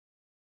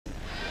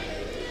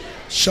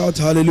Shout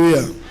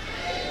hallelujah.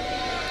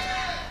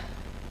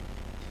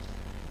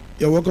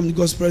 You're welcome to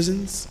God's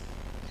presence,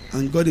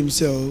 and God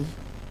Himself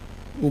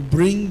will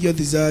bring your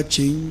desired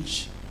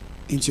change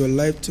into your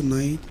life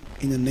tonight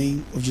in the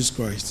name of Jesus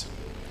Christ.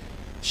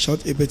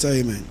 Shout a better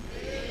amen.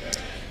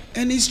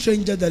 Any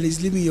stranger that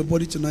is leaving your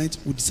body tonight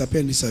will disappear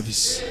in this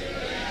service.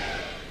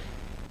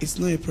 It's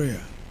not a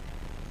prayer.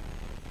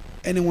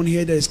 Anyone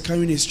here that is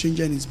carrying a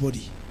stranger in his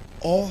body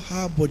or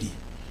her body,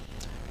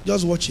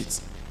 just watch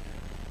it.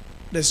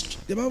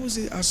 The Bible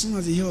says, as soon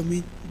as they hear of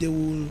me,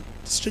 the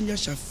stranger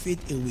shall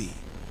fade away.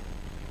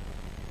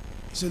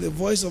 So the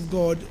voice of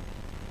God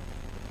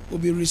will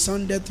be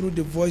resounded through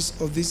the voice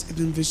of this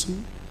earthen vessel,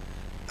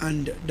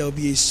 and there will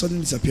be a sudden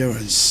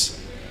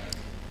disappearance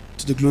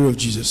to the glory of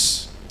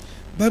Jesus.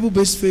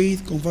 Bible-based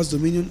faith confers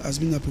dominion has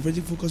been a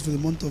prophetic focus for the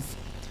month of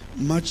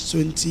March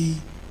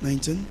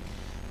 2019,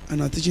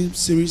 and our teaching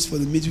series for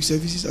the midweek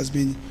services has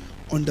been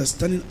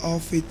Understanding How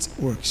Faith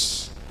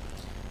Works.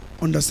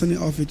 Understanding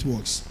How Faith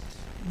Works.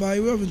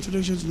 By way of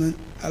introduction tonight,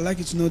 I'd like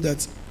you to know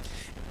that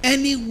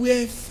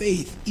anywhere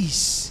faith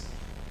is,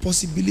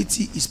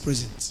 possibility is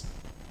present.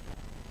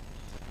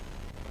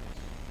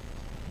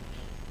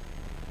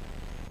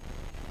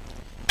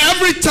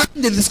 Every time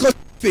they discuss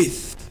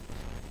faith,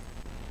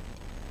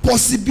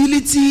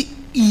 possibility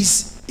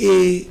is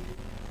a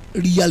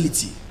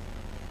reality.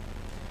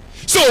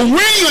 So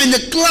when you're in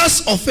the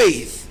class of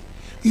faith,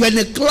 you are in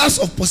the class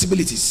of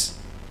possibilities.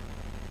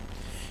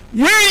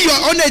 When you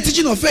are under the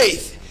teaching of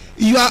faith,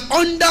 you are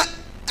under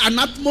an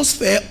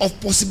atmosphere of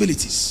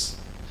possibilities.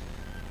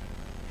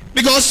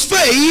 Because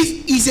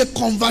faith is a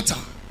converter.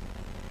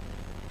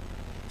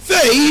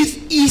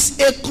 Faith is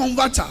a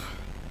converter.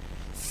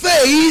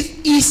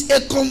 Faith is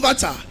a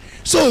converter.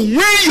 So when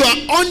you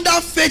are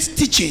under faith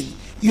teaching,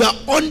 you are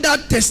under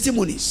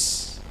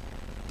testimonies.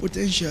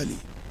 Potentially.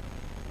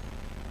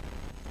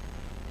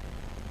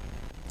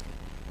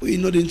 We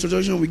know the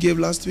introduction we gave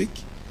last week.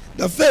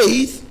 The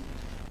faith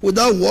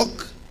without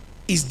work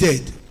is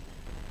dead.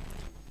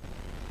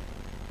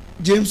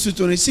 James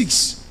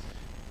 2:26.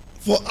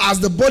 For as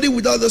the body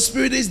without the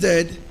spirit is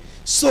dead,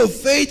 so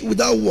faith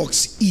without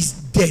works is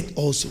dead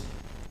also.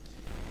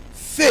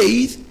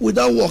 Faith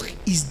without work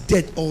is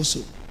dead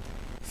also.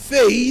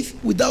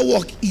 Faith without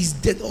work is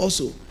dead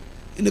also.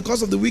 In the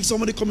course of the week,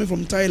 somebody coming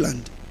from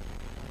Thailand,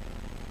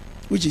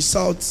 which is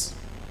southeast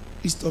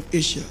of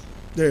Asia,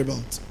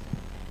 thereabouts.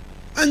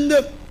 And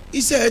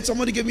he said,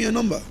 somebody gave me a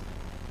number.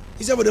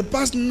 He said, for the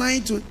past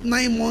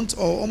 9 months,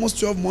 or almost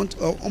 12 months,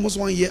 or almost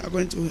 1 year,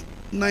 according to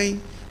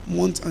 9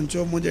 months and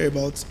 12 months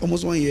thereabouts,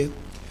 almost 1 year,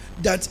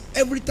 that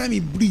every time he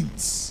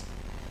breathes,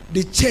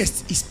 the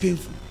chest is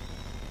painful.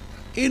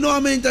 You know how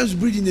many times you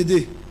breathe in a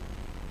day?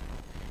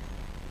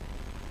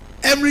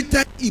 Every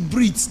time he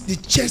breathes, the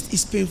chest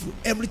is painful.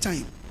 Every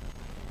time.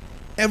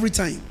 Every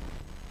time.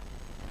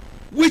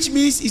 Which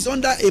means he's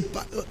under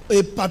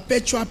a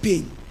perpetual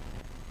pain.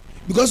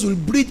 Because we'll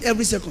breathe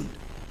every second.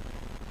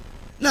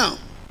 Now,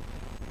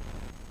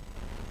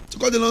 to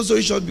cut the long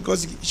story short,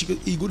 because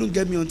he couldn't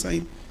get me on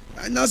time,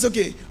 and that's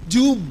okay. Do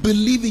you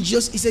believe in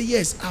Jesus? He said,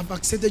 yes, I've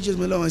accepted Jesus,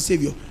 my Lord and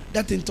Savior.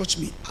 That didn't touch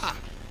me.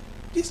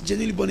 This is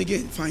genuinely born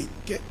again. Fine.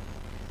 Okay.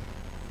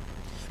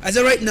 I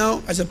said, right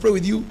now, as I pray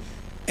with you,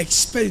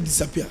 expect it to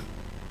disappear.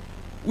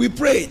 We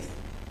prayed.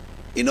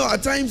 You know,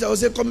 at times I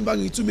was say coming back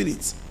in 2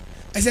 minutes.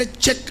 I said,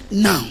 check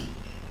now.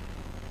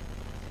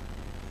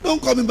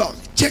 Don't call me back.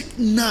 Check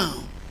now.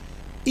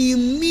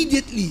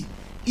 Immediately,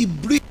 he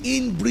breathed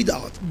in, breathed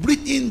out.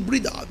 Breathe in,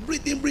 breathe out.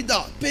 Breathe in, breathe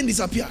out. Pain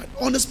disappeared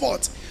on the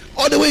spot.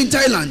 All the way in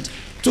Thailand.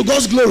 To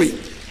God's glory.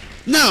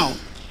 Now,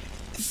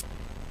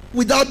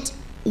 without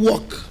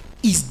work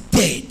is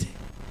dead.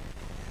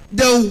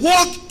 The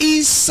work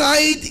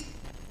inside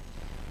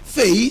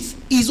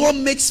faith is what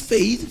makes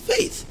faith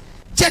faith.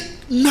 Check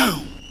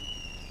now.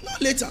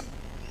 Not later.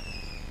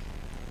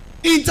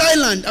 In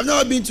Thailand, I've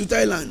never been to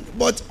Thailand,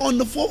 but on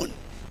the phone.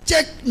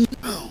 Check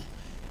now.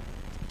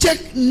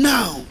 Check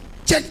now.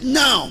 Check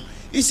now.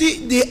 You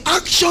see, the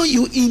action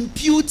you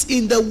impute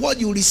in the word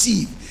you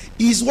receive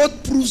is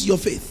what proves your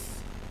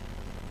faith.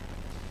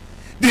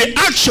 The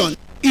action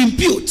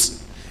impute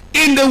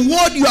in the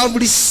word you have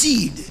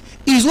received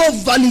is what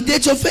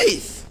validates your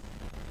faith.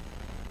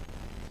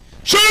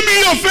 Show me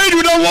your faith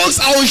without works,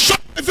 I will show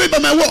my faith by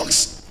my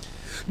works.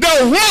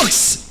 The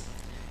works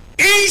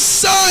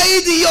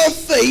inside your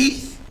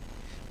faith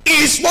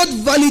is what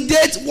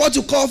validates what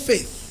you call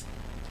faith.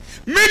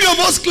 Many of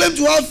us claim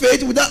to have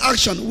faith without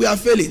action. We are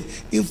failing.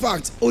 In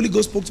fact, Holy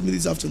Ghost spoke to me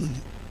this afternoon.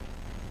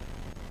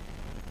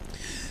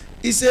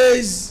 He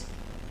says,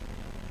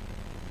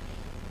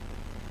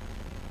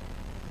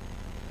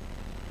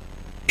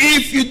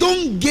 if you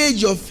don't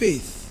gauge your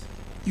faith,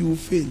 you will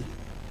fail.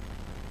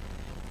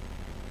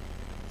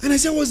 And I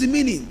said, what's the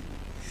meaning?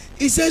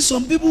 He says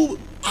some people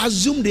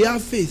assume they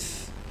have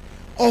faith,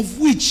 of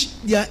which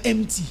they are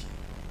empty.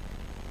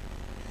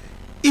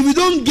 If you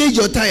don't gauge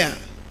your tire,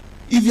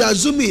 if you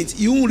assume it,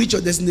 you won't reach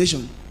your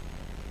destination.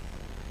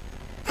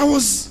 I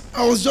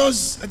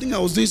think I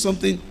was doing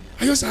something.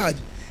 I just heard.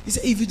 He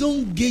said, if you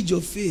don't gauge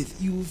your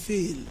faith, you will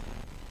fail.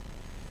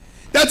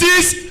 That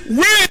is,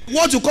 we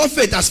what you call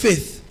faith as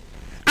faith.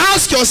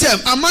 Ask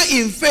yourself, am I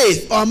in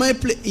faith or am I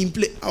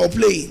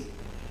playing?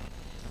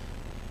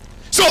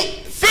 So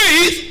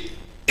faith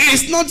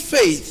is not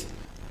faith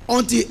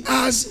until it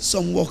has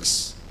some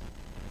works.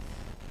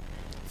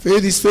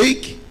 Faith is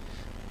fake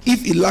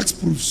if it lacks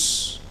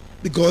proofs,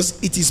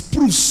 because it is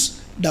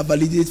proofs that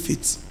validate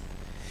faith.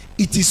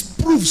 It is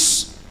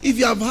proofs. If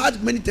you have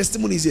had many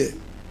testimonies here,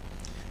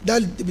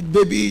 that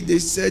baby they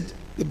said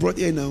they brought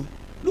here now,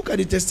 look at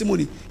the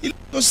testimony. It looks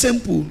so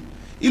simple.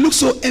 It looks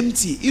so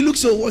empty. It looks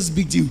so, what's the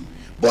big deal?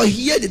 But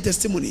hear the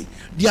testimony.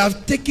 They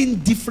have taken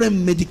different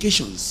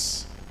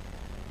medications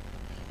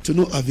to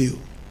no avail.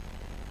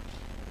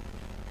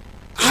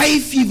 High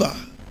fever,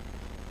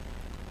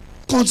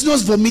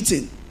 continuous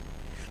vomiting,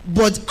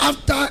 but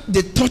after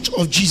the touch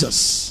of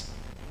Jesus,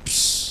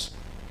 psst.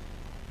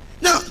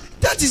 Now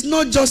that is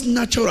not just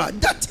natural.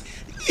 That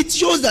it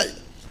shows that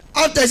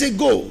after I say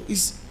go,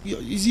 is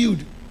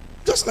healed,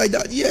 just like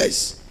that.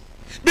 Yes,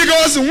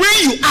 because when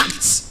you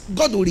act,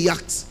 God will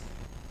react.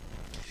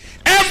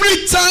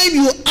 Every time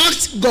you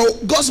act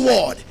God's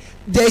word,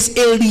 there's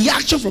a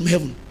reaction from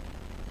heaven.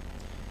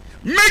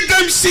 Make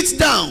them sit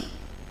down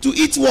to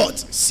eat what?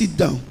 Sit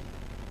down.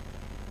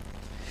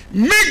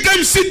 Make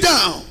them sit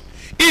down.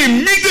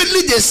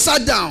 Immediately they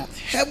sat down.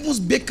 Heaven's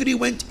bakery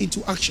went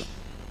into action.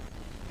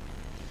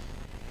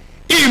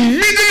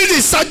 Immediately they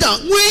sat down.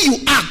 When you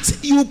act,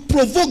 you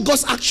provoke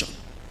God's action.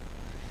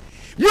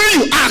 When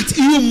you act,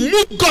 you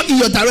move God in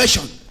your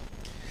direction.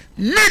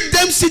 Make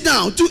them sit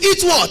down to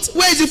eat what?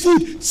 Where is the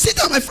food? Sit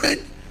down, my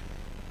friend.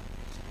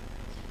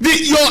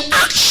 Your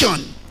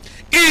action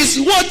is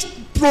what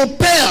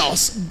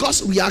propels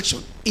God's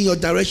reaction in your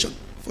direction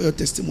for your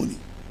testimony.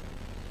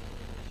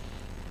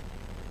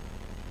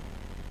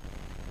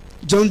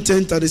 John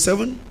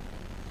 10:37.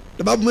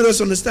 The Bible made us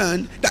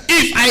understand that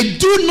if I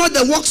do not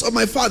the works of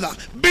my Father,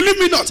 believe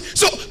me not.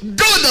 So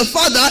God the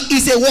Father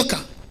is a worker.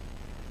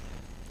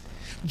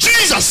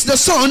 Jesus the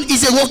Son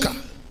is a worker.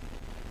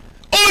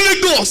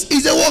 Holy Ghost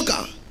is a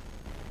worker.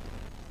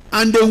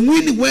 And the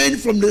wind went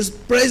from the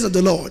presence of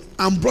the Lord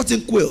and brought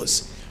in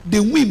quails. The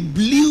wind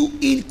blew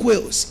in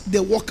quails.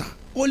 The worker.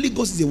 Holy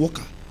Ghost is a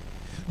worker.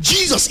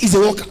 Jesus is a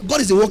worker.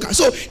 God is a worker.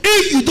 So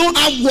if you don't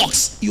have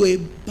works, you're a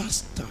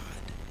bastard.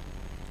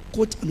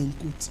 Quote and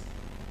unquote.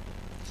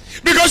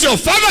 Because your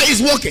Father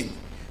is working,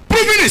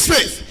 proving his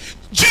faith.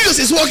 Jesus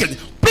is working,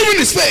 proving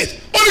his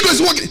faith. Holy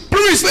Ghost is working,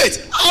 proving his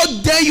faith.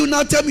 How dare you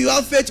now tell me you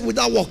have faith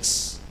without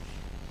works?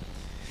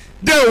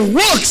 The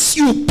works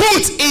you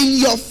put in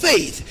your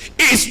faith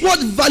is what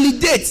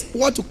validates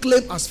what to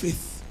claim as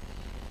faith.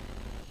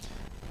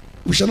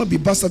 We shall not be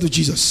bastard to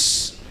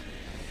Jesus.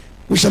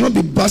 We shall not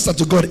be bastard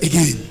to God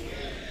again.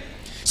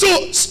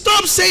 So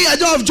stop saying I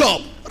don't have a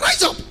job.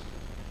 Rise up.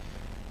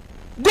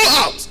 Go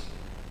out.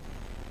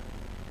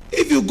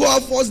 If you go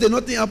out first, then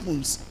nothing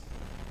happens.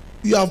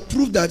 You have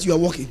proved that you are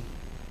working.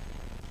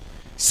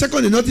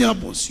 Secondly, nothing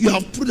happens. You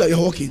have proved that you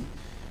are working.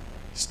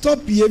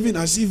 Stop behaving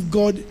as if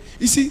God.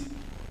 You see,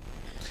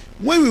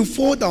 when we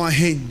fold our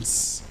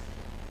hands,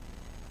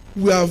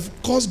 we have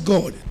caused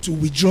God to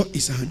withdraw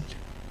his hand.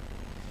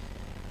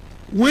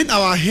 When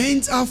our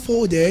hands are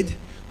folded,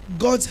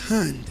 God's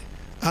hand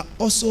are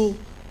also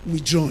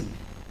withdrawn.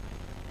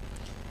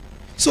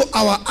 So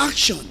our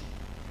action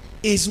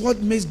is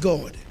what makes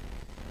God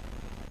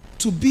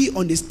to be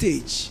on the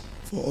stage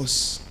for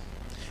us.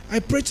 I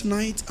pray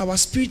tonight our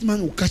spirit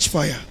man will catch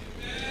fire.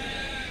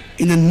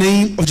 In the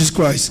name of Jesus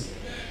Christ.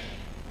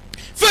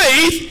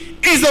 Faith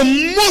is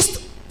the most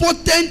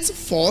potent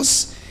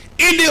force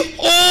in the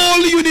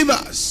whole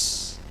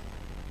universe.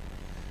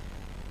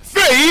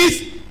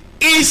 Faith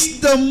is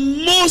the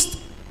most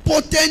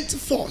potent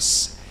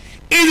force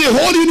in the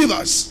whole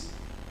universe.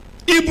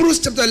 Hebrews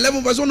chapter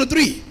 11 verse 1 to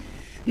 3.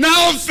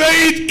 Now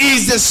faith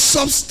is the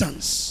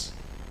substance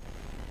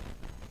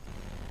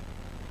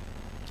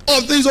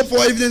of things hoped for,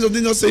 evidence of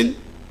things not seen.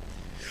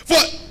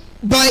 For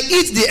by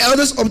it the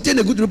elders obtained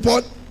a good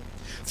report.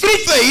 Through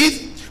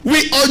faith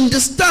we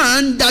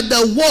understand that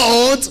the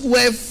worlds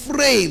were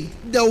framed.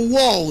 The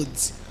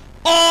worlds,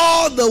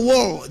 all the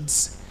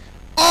worlds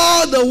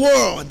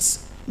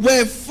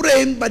were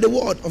framed by the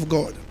word of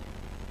God.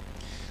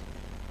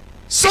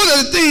 So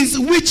that the things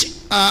which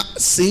are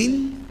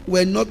seen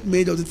were not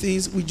made of the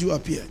things which do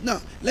appear.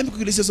 Now, let me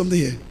quickly say something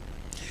here.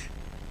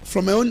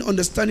 From my own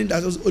understanding,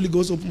 that the Holy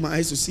Ghost opened my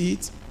eyes to see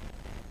it.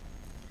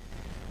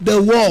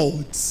 The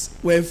worlds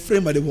were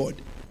framed by the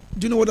word.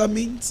 Do you know what that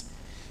means?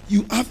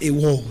 You have a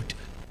word.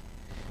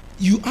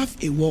 You have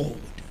a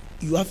word.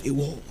 You have a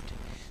word.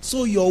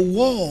 So your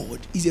word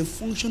is a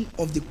function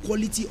of the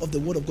quality of the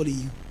word of God in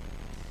you.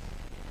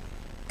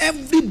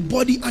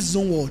 Everybody has his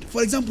own word.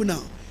 For example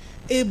now,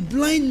 a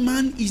blind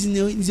man is in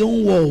his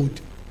own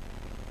world.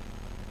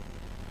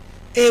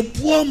 A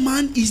poor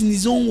man is in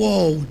his own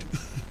world.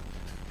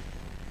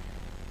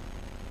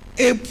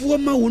 A poor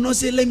man will not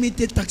say, let me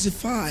take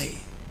Taxify.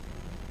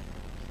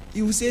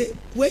 He will say,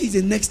 where is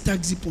the next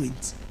taxi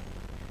point?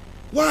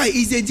 Why?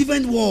 It's a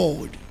different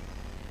world.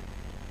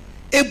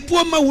 A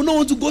poor man will not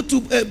want to go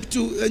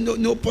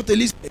to Port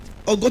Elizabeth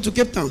or go to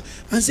Cape Town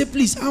and say,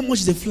 please, how much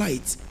is the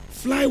flight?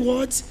 Fly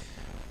what?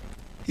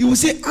 He will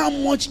say, how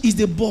much is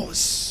the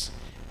bus?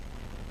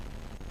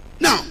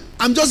 Now,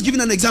 I'm just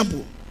giving an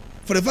example.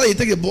 For the fact you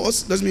take a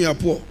bus, doesn't mean you are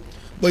poor.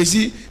 But you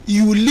see,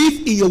 you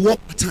live in your work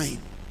time.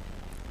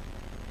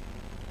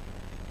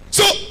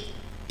 So,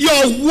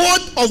 your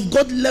word of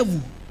God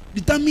level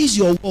determines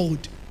your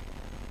world.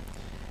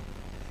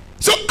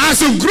 So,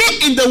 as you grow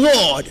in the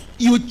world,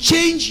 you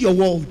change your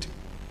world.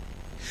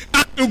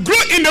 As you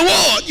grow in the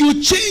world,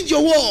 you change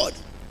your world.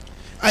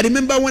 I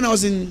remember when I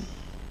was in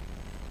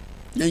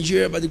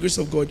Nigeria, by the grace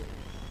of God,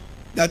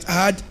 that I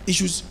had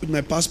issues with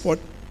my passport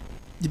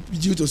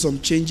due to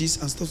some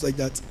changes and stuff like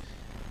that.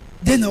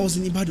 Then I was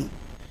in Ibadan,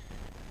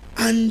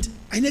 and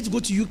I needed to go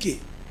to UK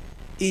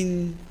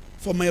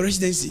for my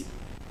residency.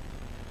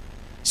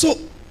 So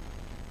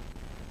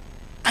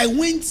I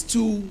went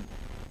to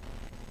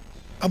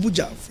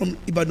Abuja from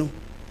Ibadan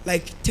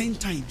like 10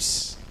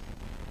 times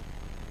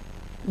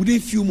within a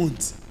few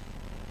months,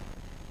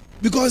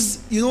 because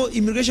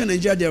immigration in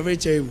Nigeria, they are very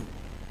terrible.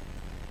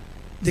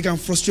 They can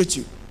frustrate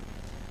you.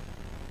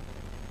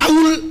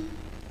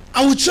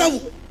 I will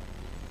travel.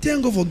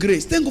 Thank God for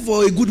grace. Thank God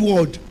for a good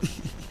word.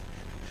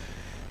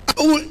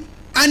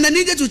 And I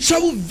needed to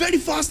travel very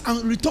fast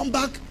and return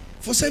back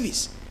for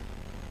service.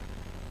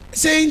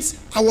 Saints,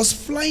 I was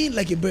flying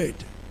like a bird.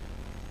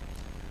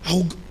 I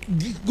will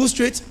go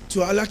straight to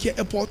Alakia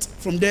Airport,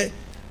 from there,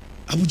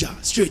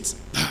 Abuja, straight.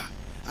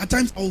 At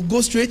times, I will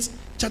go straight,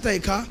 charter a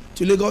car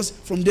to Lagos,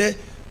 from there,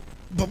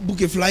 book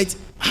a flight.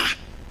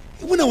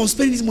 When I was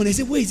spending this money, I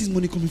said, where is this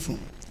money coming from?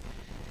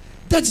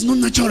 That is not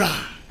natural.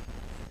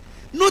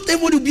 Not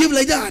everybody will behave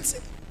like that.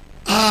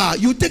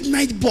 You take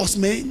night bus,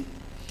 man.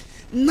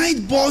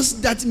 Night bus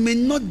that may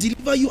not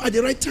deliver you at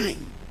the right time.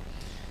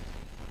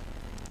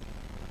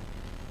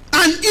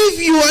 And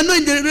if you are not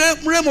in the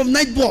realm of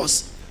night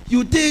bus,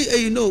 you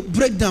take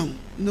breakdown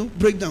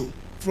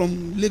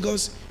from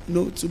Lagos,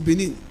 to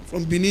Benin.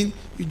 From Benin,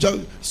 you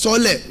jump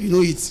Sole,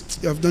 you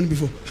have done it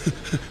before.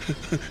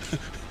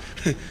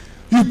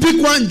 You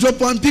pick one, drop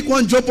one, pick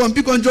one, drop one,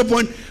 pick one, drop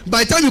one.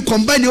 By the time you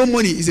combine your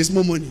money, it's a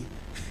small money.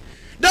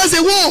 That's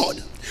a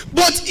word.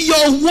 But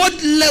your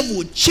word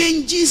level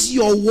changes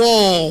your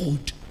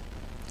world.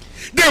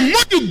 The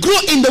more you grow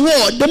in the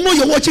world, the more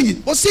your world changes.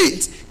 But see,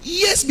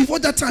 years before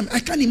that time, I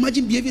can't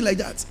imagine behaving like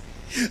that.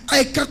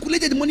 I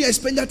calculated the money I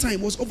spent that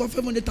time was over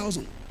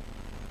 500,000.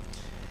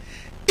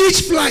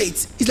 Each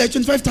flight is like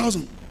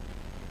 25,000,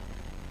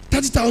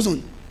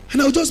 30,000,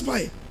 and I would just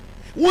buy.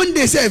 One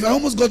day, I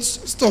almost got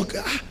stuck.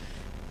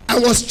 I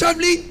was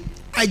traveling.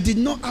 I did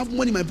not have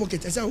money in my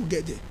pocket. I said I will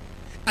get there.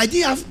 I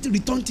didn't have the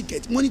return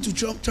ticket, money to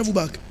travel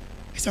back.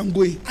 I said I'm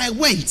going. I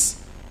went.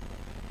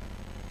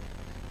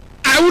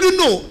 I wouldn't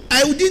know.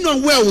 I didn't know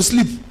where I would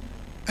sleep.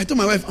 I told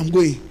my wife I'm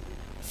going.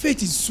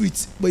 Faith is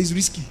sweet, but it's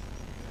risky.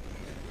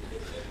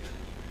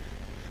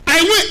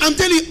 I went. I'm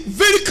telling you,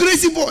 very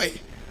crazy boy.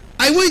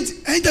 I went.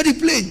 I entered the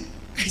plane.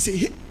 I said,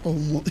 hey, oh, I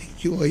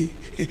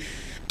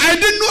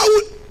didn't know I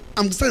would.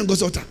 I'm standing on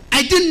God's altar.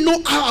 I didn't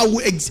know how I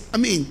would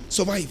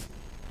survive.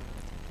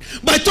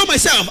 But I told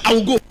myself I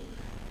will go.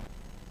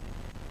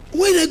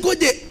 When I got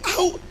there,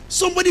 how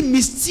somebody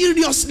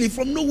mysteriously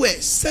from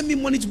nowhere sent me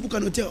money to book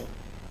an hotel.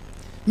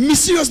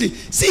 Mysteriously.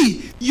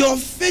 See, your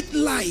faith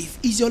life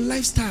is your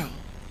lifestyle.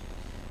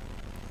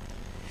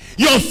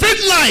 Your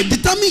faith life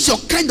determines your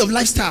kind of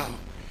lifestyle.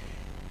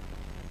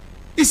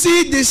 You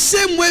see, the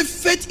same way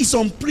faith is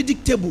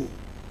unpredictable,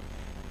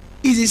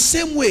 is the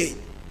same way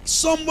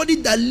somebody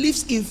that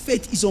lives in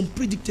faith is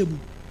unpredictable.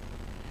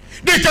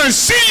 They can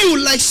see you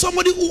like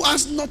somebody who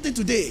has nothing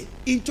today.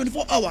 In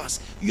 24 hours,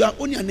 you are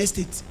owning an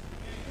estate.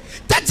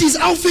 That is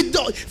how faith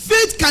does.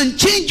 Faith can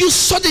change you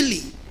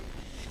suddenly.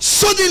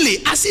 Suddenly,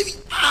 as if,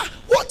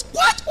 what?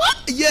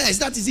 Yes,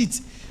 that is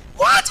it.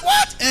 What?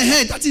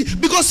 That is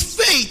because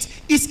faith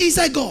is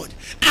inside God,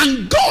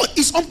 and God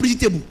is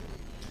unpredictable.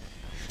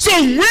 So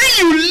when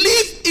you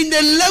live in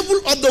the level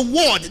of the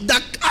word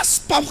that has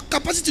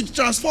capacity to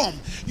transform,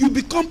 you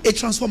become a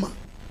transformer.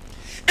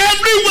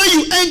 Everywhere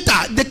you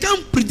enter, they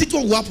can't predict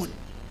what will happen.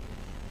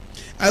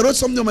 I wrote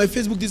something on my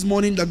Facebook this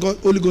morning that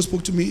Holy Ghost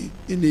spoke to me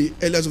in the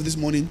early hours of this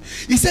morning.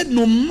 He said,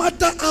 no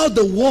matter how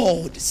the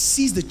world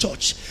sees the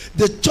church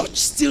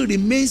still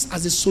remains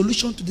as a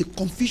solution to the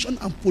confusion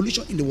and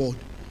pollution in the world.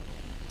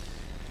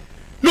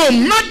 No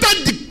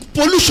matter the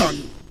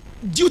pollution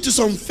due to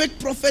some fake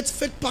prophets,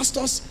 fake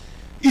pastors,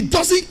 it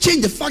doesn't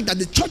change the fact that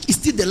the church is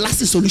still the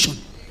lasting solution.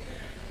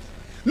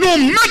 No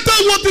matter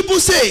what people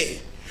say,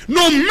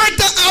 no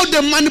matter how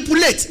they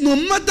manipulate, no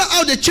matter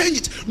how they change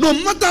it, no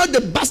matter how they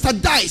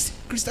bastardize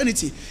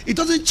Christianity, it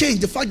doesn't change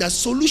the fact that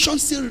solution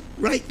still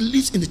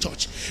lives in the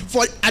church.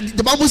 For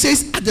the Bible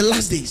says, at the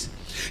last days,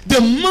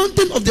 the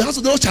mountain of the house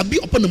of the Lord shall be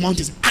upon the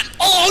mountains, and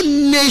all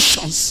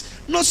nations,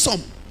 not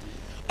some,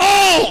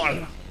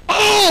 all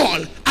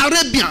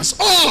Arabians,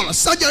 all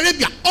Saudi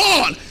Arabia,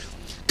 all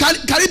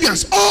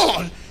Caribbeans,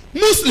 all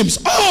Muslims,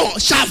 all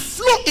shall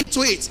flow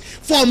into it.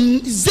 For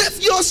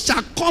Zephyrs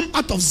shall come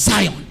out of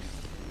Zion.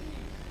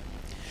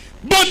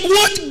 But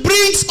what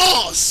brings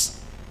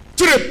us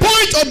to the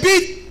point of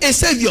being a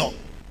savior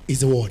is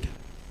the word.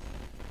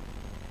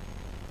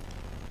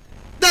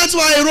 That's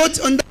why I wrote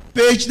on that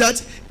page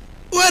that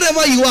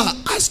wherever you are,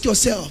 ask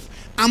yourself,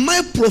 am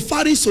I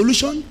providing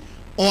solution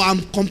or am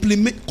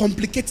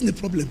complicating the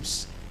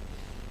problems?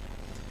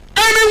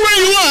 Anywhere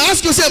you are,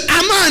 ask yourself,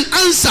 am I an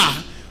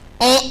answer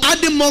or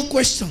adding more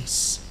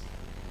questions?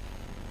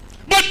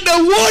 But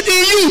the word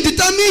in you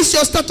determines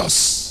your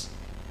status.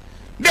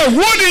 The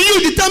word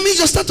in you determines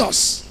your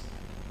status.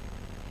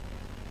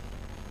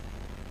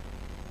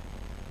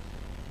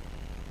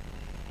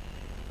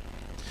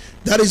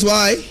 That is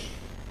why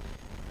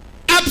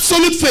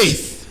absolute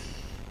faith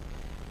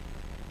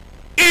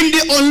in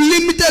the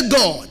unlimited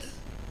God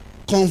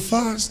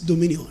confers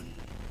dominion.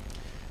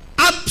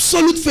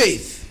 Absolute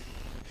faith.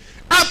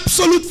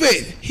 Absolute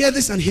faith. Hear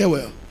this and hear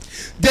well.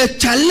 The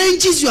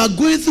challenges you are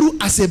going through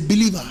as a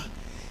believer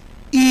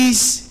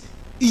is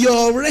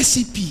your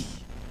recipe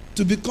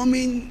to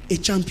becoming a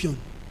champion.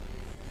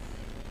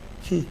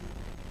 The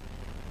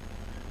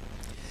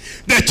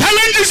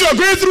challenges you are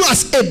going through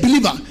as a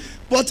believer,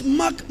 but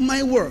mark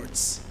my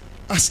words,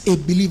 as a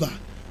believer,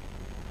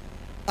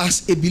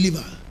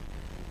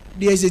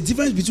 there is a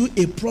difference between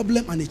a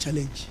problem and a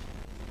challenge.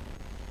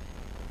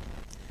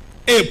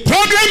 A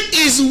problem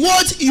is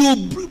what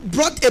you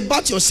brought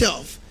about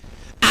yourself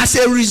as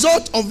a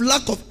result of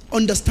lack of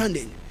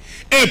understanding.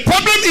 A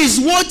problem is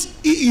what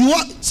you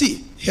are.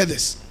 See, hear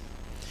this.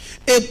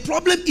 A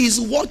problem is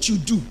what you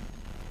do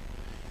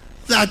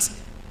that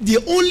the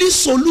only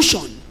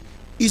solution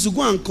is to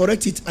go and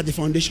correct it at the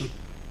foundation.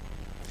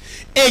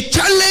 A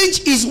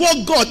challenge is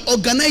what God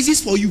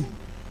organizes for you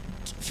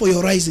for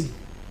your rising.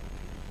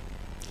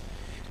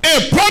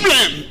 A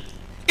problem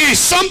is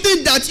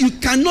something that you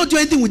cannot do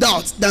anything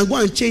without, then go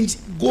and change,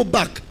 go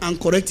back and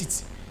correct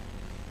it.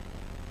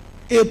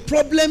 A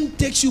problem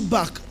takes you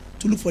back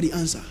to look for the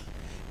answer.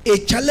 A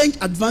challenge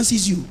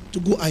advances you to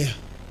go higher.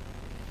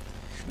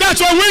 That's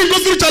why when you go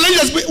through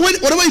challenges,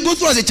 whatever you go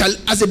through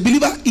as a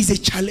believer is a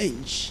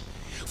challenge.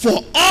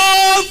 For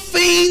all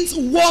things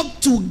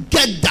work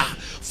together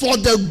for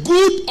the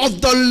good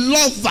of the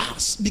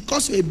lovers,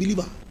 because you're a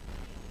believer.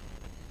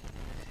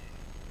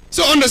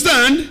 So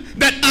understand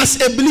that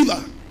as a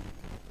believer,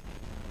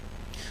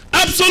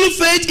 absolute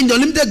faith in the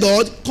unlimited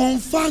God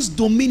confers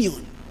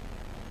dominion.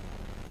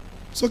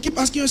 So keep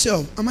asking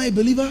yourself, am I a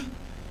believer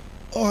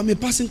or am I a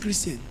passing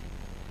Christian?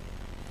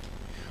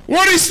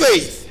 What is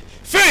faith?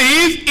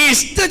 Faith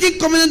is taking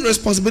covenant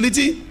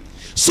responsibility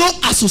so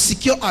as to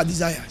secure our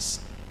desires.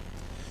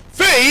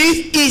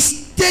 Faith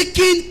is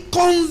taking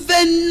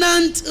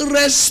covenant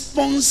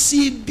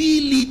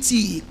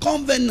responsibility.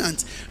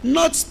 Covenant,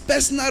 not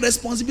personal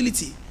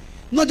responsibility.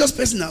 Not just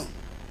personal.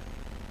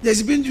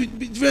 There's a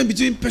difference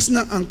between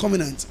personal and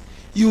covenant.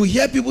 You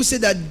hear people say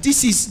that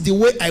this is the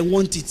way I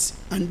want it,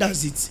 and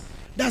that's it.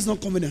 That's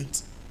not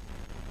covenant.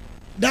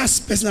 That's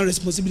personal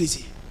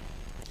responsibility.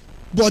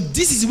 But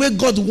this is the way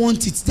God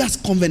wants it. That's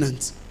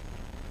covenant.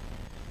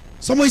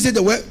 Somebody said,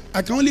 well,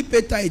 I can only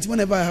pay tithe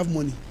whenever I have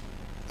money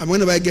and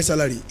whenever I get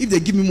salary. If they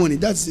give me money,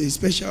 that's a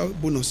special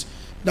bonus.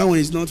 That one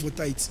is not for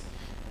tithe.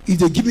 If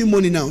they give me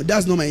money now,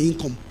 that's not my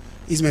income.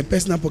 It's my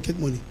personal pocket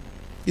money.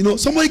 You know,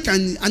 somebody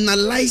can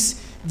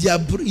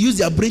use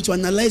their brain to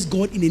analyze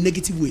God in a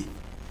negative way.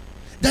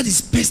 That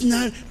is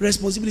personal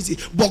responsibility.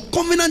 But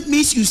covenant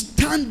means you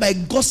stand by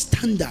God's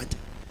standard.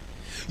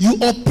 You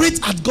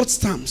operate at God's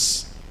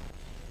terms.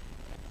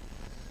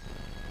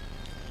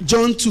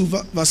 John 2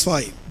 verse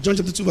 5. John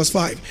chapter 2 verse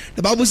 5.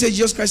 The Bible says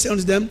Jesus Christ said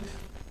unto them,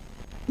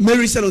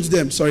 Mary said unto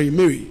them,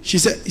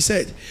 he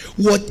said,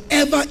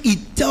 whatever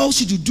it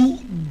tells you to do,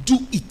 do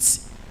it.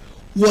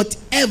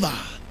 Whatever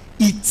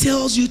it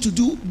tells you to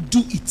do,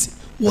 do it.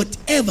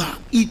 Whatever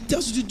it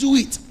tells you to do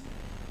it.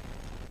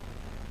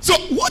 So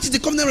what is the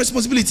covenant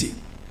responsibility?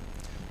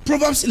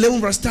 Proverbs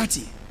 11 verse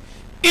 30.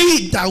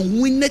 He that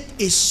winneth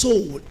a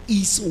soul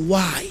is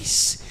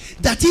wise.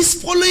 That is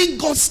following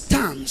God's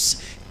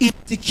terms in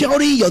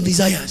securing your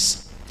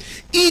desires.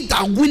 He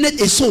that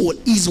winneth a soul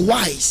is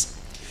wise.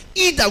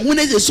 He that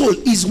winneth a soul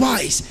is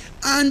wise.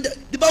 And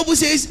the Bible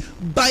says,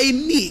 by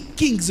me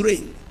kings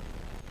reign,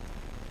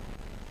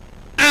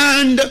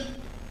 and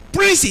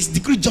princes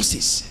decree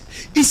justice.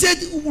 He said,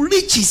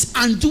 riches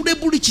and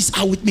durable riches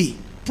are with me.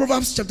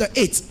 Proverbs chapter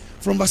 8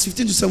 from verse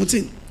 15 to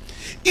 17.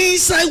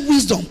 Inside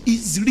wisdom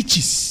is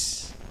riches.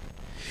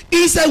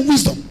 Inside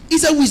wisdom,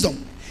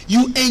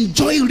 you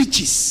enjoy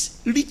riches,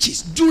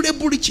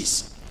 durable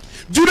riches.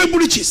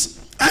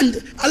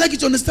 And I like you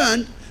to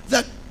understand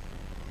that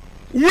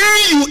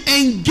when you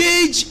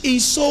engage in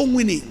soul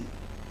winning,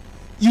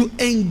 you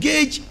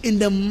engage in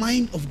the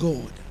mind of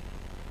God.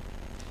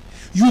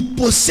 You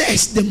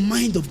possess the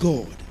mind of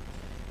God.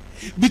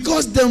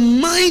 Because the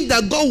mind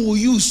that God will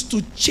use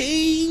to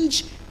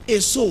change a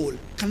soul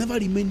can never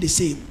remain the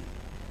same.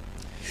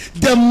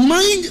 The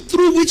mind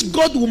through which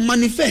God will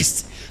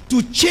manifest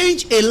to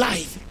change a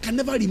life can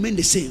never remain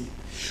the same.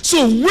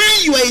 So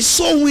when you are a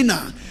soul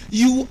winner,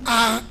 you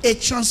are a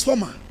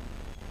transformer,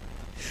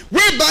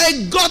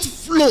 whereby God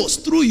flows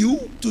through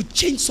you to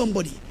change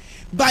somebody.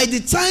 by the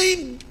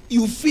time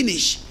you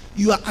finish,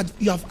 you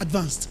have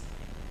advanced.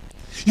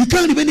 You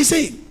can't remain the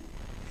same.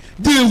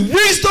 The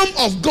wisdom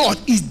of God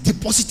is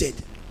deposited.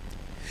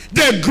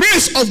 The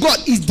grace of God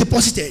is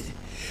deposited.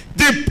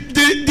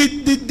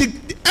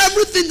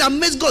 Everything that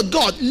makes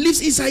God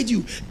lives inside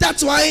you.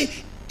 That's why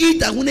he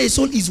that winneth a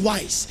soul is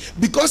wise,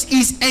 because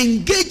he's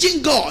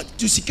engaging God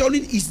to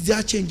securing his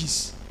desire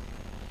changes.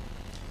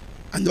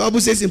 And the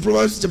Bible says in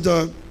Proverbs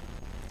chapter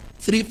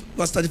 3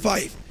 verse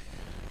 35,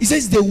 it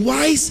says, the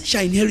wise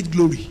shall inherit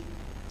glory.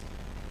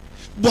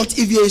 But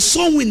if you're a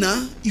soul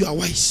winner, you are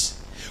wise.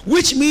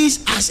 Which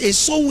means as a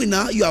soul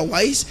winner, you are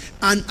wise,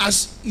 and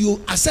as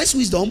you access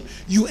wisdom,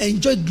 you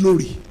enjoy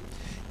glory.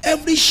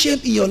 Every shame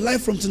in your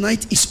life from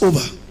tonight is over.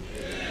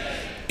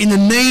 In the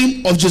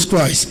name of Jesus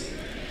Christ.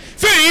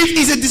 Faith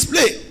is a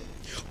display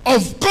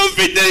of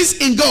confidence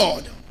in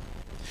God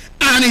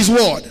and his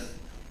word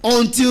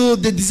until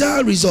the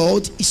desired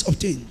result is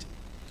obtained.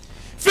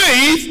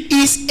 Faith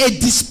is a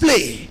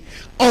display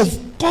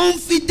of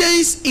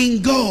confidence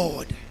in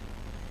God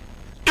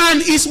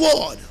and his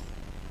word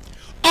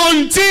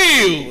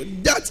until,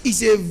 that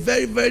is a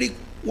very, very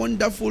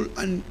wonderful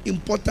and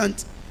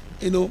important,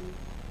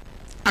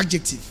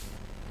 adjective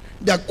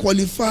that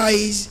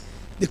qualifies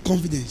the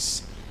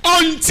confidence.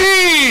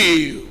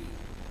 Until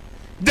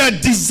the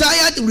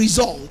desired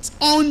result.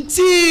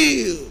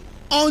 Until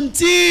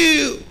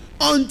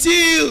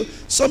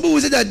some people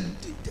will say that,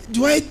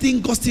 do I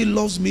think God still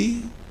loves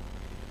me?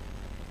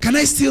 Can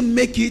I still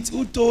make it?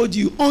 Who told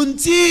you?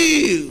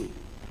 Until.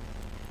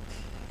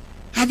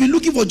 I've been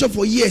looking for a job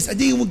for years. I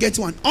didn't even get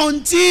one.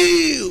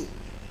 Until.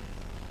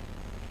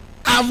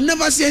 I've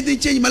never seen anything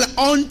change in my life.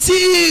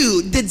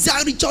 Until the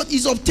desired result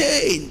is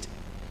obtained.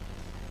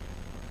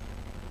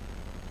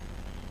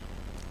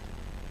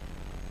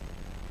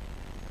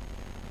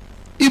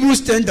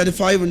 Hebrews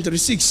 10:35 and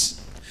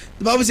 36.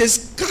 The Bible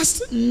says,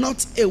 cast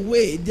not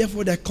away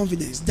therefore thy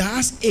confidence, that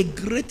has a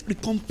great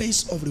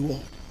recompense of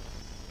reward.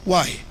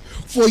 Why?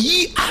 For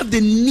ye have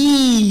the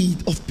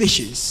need of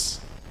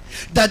patience,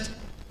 that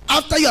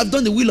after you have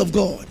done the will of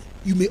God,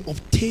 you may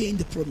obtain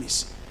the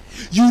promise.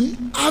 You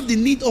have the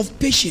need of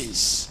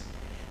patience.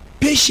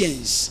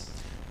 Patience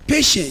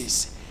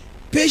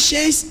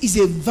is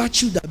a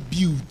virtue that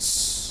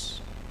builds.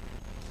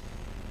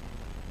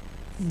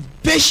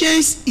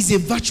 Patience is a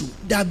virtue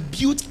that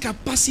builds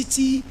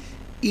capacity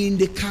in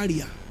the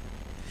career.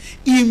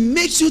 It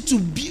makes you to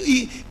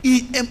be.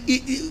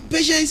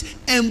 Patience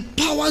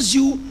empowers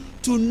you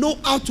to know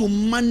how to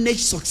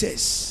manage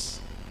success.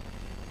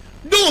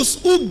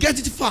 Those who get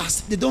it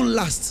fast, they don't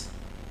last.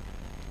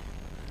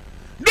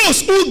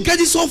 Those who get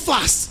it so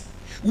fast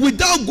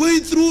without going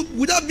through,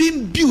 without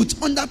being built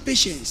under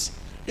patience,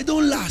 they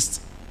don't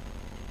last.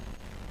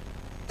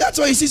 That's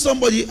why you see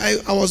somebody,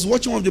 I was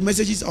watching one of the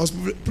messages I was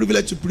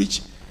privileged to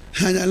preach,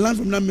 and I learned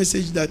from that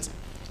message that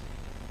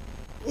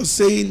was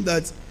saying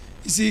that,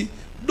 you see,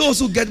 those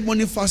who get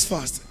money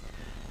fast,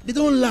 they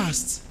don't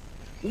last.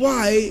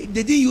 Why?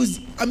 They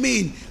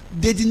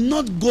did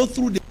not go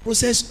through the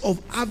process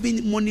of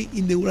having money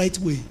in the right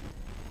way.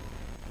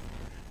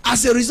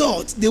 As a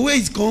result, the way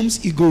it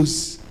comes, it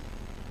goes.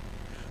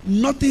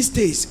 Nothing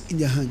stays in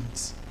their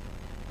hands.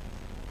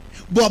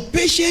 But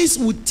patience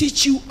will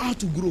teach you how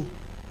to grow,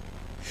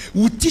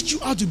 will teach you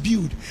how to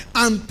build,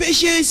 and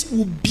patience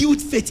will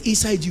build faith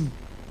inside you.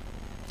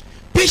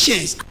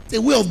 Patience is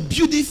a way of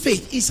building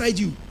faith inside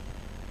you.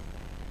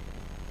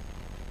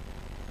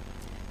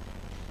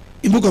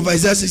 In the book of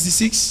Isaiah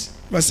 66,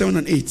 verse 7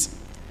 and 8.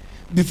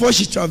 Before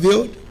she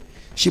travailed,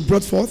 she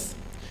brought forth.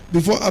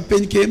 Before her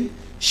pain came,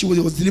 she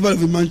was delivered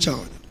of a man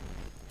child.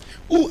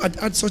 Who had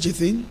had such a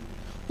thing?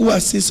 Who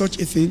has seen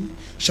such a thing?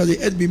 Shall the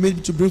earth be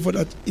made to bring forth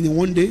that in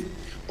one day?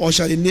 Or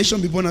shall a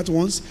nation be born at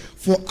once?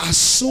 For as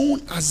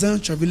soon as Zion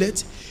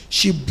travailed,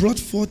 she brought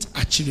forth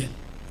her children.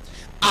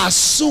 As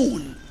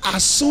soon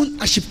as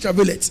she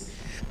travailed.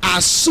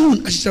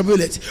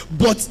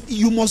 But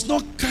you must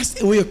not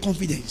cast away your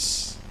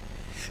confidence.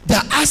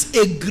 There has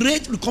a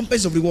great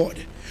recompense of reward.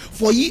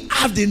 For ye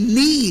have a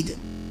need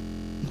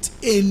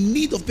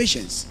of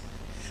patience.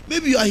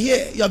 Maybe you are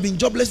here, you have been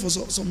jobless for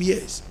some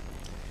years.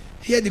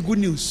 Hear the good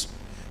news.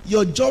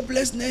 Your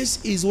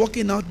joblessness is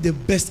working out the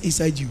best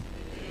inside you.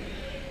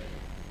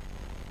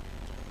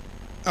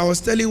 I was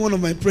telling one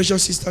of my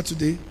precious sisters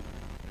today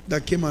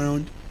that came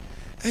around,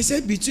 I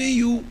said, between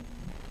you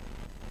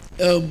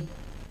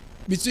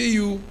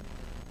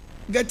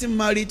getting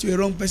married to a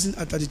wrong person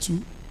at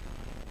 32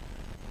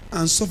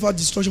 and suffer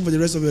destruction for the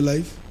rest of your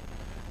life,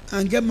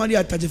 and get married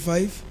at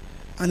 35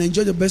 and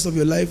enjoy the best of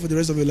your life for the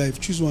rest of your life,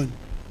 choose one.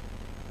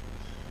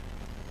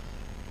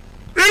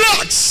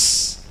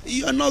 Relax.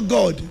 You are not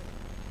God.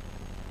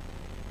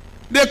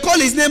 They call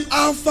his name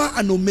Alpha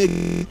and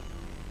Omega.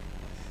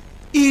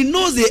 He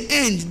knows the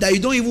end that you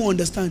don't even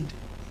understand.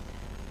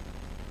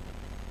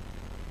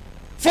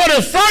 For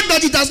the fact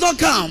that it has not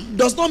come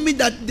does not mean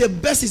that the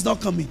best is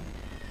not coming.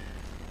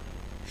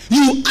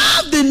 You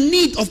have the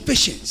need of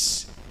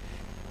patience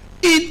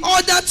in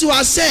order to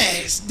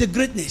access the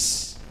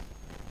greatness.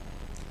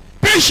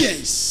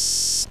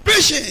 Patience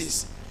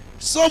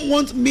Some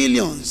want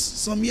millions.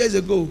 Some years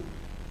ago,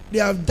 they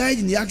have died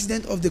in the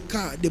accident of the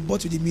car they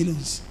bought with the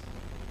millions.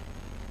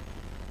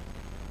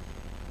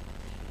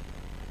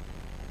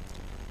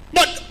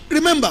 But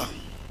remember,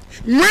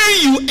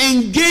 when you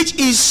engage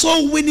in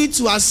soul winning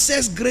to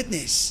access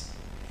greatness,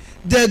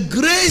 the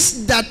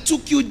grace that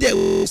took you there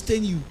will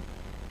sustain you.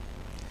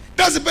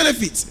 That's the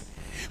benefit.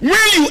 When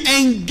you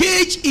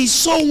engage in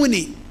soul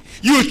winning,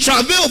 you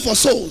travel for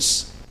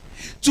souls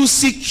to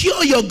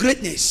secure your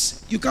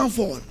greatness. You can't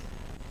fall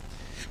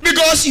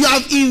because you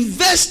have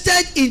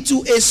invested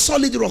into a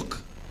solid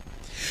rock.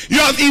 You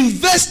have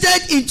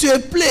invested into a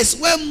place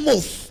where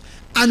moth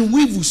and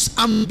weevils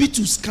and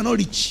beetles cannot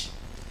reach.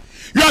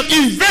 You have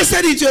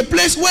invested into a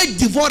place where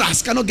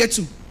devourers cannot get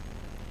to.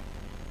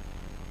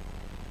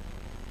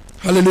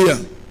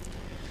 Hallelujah.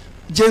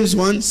 James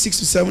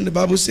 1:6-7, the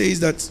Bible says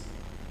that,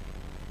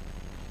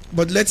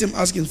 but let him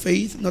ask in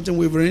faith, not in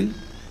wavering.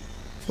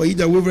 For he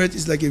that wavereth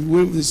is like a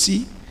wave of the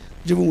sea,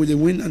 driven with the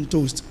wind and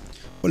tossed.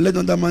 But let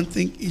not that man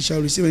think he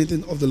shall receive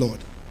anything of the Lord.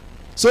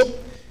 So,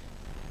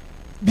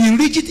 be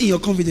rigid in your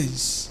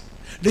confidence.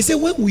 They say,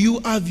 when will you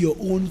have your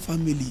own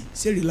family?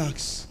 Say,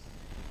 relax.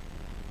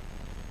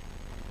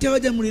 Tell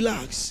them,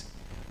 relax.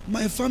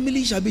 My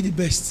family shall be the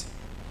best.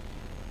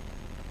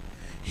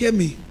 Hear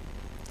me.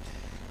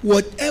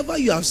 Whatever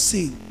you have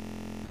seen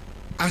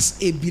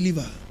as a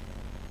believer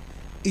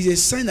is a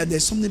sign that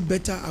there's something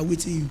better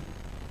awaiting you.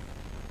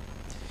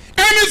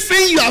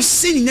 Anything you have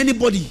seen in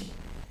anybody,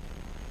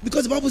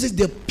 because the Bible says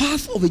the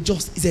path of a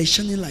just is a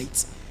shining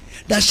light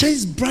that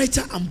shines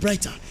brighter and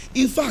brighter.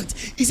 In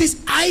fact, it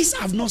says eyes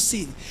have not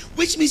seen,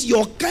 which means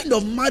your kind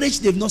of marriage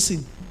they've not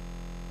seen.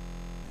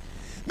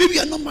 Maybe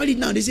you are not married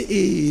now. They say,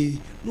 hey,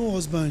 no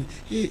husband.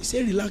 Hey,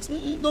 say relax.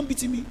 Don't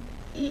beat me.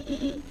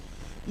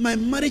 My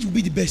marriage will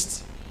be the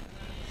best.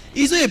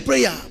 It's not a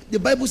prayer. The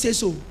Bible says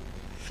so.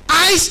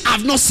 Eyes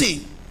have not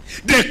seen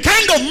the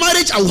kind of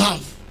marriage I will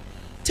have.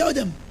 Tell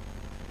them.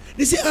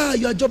 They say,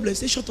 you are jobless.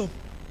 Say, shut up.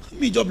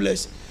 Me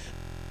jobless.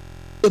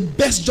 The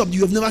best job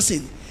you have never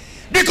seen.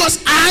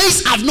 Because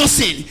eyes have not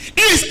seen.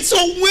 So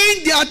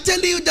when they are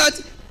telling you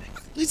that,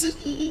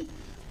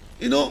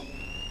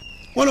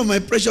 one of my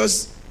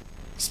precious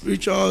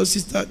spiritual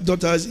sister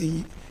daughters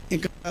in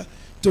Canada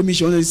told me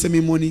she wanted to send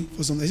me money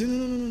for something. I said,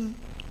 no.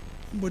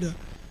 Don't bother.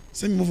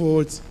 Send me more for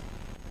what?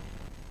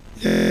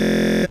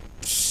 And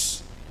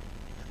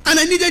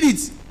I needed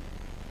it.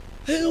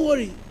 Hey, don't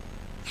worry.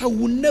 I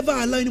will never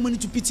allow anyone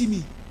to pity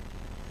me.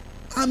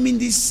 I'm in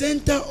the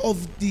center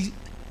of the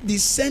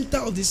center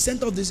of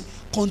this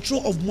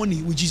control of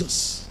money with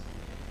Jesus.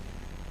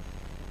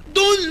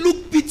 Don't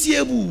look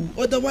pitiable,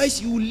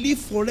 otherwise you will live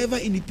forever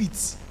in the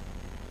pit.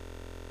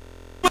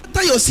 No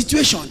matter your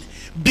situation,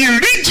 be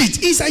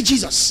rigid inside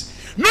Jesus.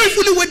 Know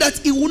fully well that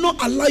He will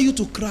not allow you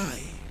to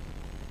cry.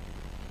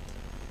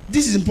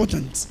 This is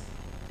important.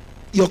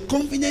 Your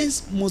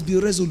confidence must be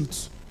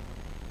resolute.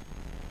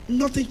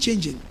 Nothing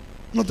changing,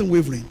 nothing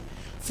wavering.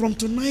 From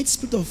tonight,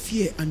 spirit of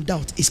fear and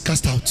doubt is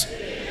cast out.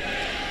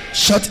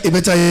 Shout a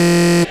better.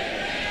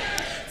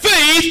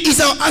 Faith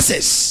is our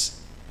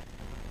access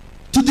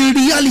to the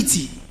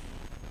reality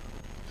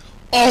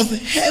of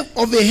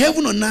a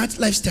heaven on earth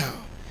lifestyle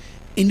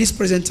in this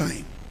present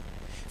time.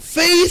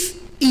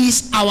 Faith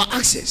is our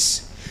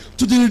access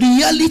to the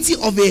reality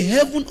of a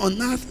heaven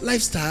on earth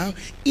lifestyle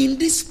in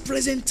this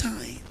present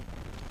time.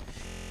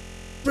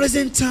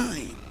 Present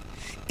time.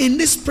 In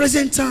this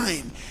present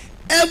time,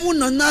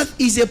 heaven on earth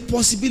is a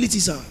possibility,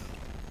 sir.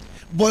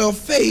 But your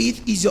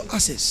faith is your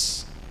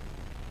access.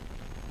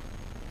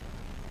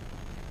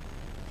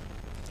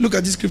 Look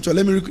at this scripture.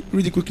 Let me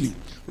read it quickly.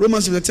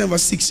 Romans 10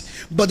 verse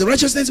 6. But the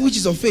righteousness which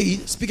is of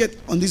faith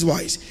speaketh on this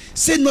wise.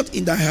 Say not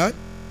in thy heart,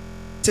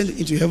 send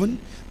into heaven,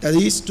 that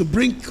is, to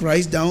bring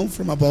Christ down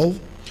from above,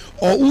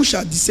 or who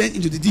shall descend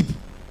into the deep,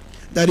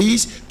 that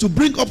is, to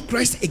bring up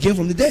Christ again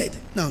from the dead.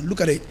 Now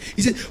look at it.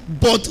 He said,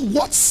 but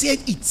what said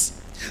it?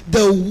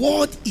 The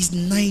word is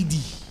nigh thee,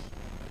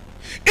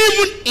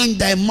 even in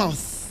thy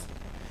mouth,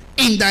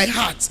 in thy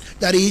heart,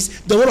 that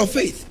is, the word of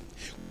faith.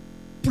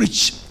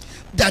 Preach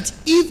that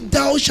if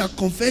thou shalt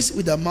confess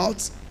with thy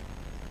mouth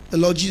the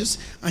Lord Jesus,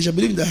 and shalt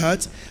believe in thy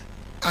heart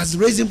as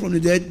raised him from the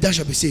dead, thou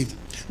shalt be saved.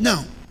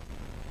 Now,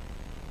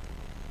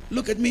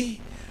 look at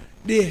me.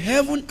 The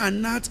heaven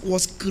and earth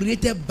was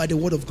created by the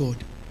word of God.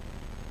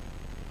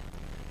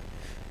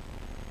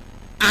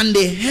 And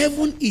the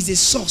heaven is a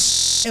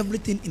source of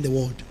everything in the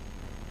world.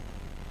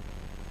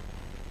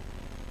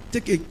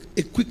 Take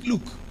a quick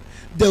look.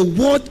 The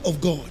word of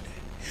God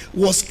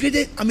was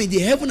created, the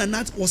heaven and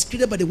earth was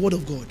created by the word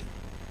of God.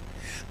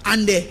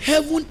 And the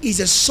heaven is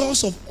a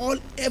source of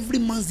every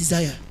man's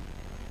desire.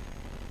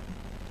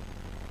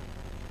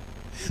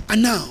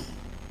 And now,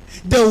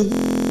 the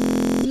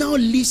word now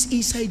lives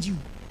inside you,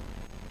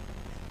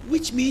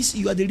 which means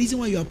you are the reason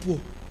why you are poor.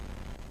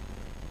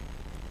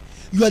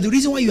 You are the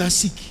reason why you are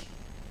sick.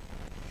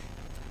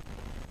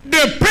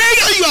 The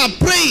prayer you are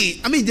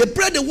praying, the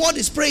prayer the word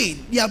is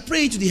praying, they are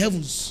praying to the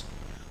heavens.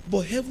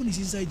 But heaven is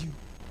inside you.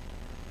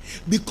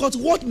 Because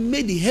what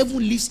made the heaven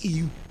lives in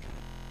you.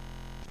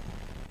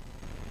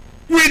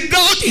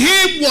 Without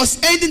him was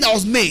anything that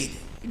was made.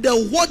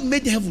 The word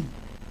made heaven.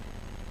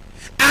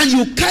 And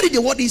you carry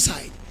the word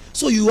inside.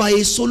 So you are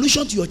a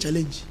solution to your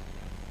challenge.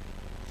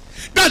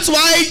 That's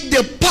why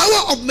the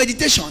power of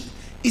meditation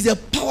is the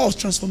power of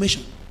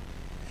transformation.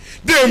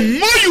 The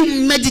more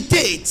you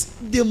meditate,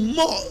 the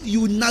more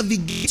you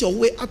navigate your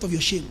way out of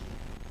your shame.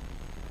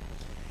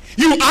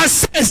 You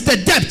assess the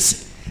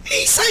depths.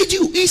 Inside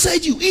you is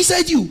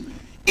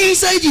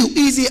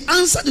the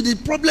answer to the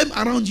problem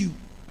around you.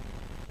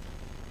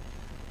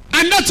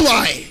 And that's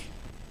why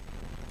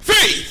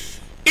faith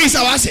is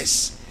our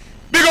access.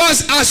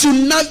 Because as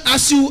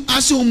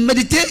you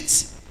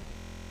meditate,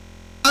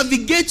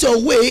 navigate your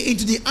way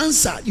into the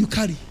answer you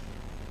carry.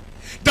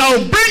 That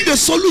will bring the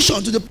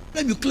solution to the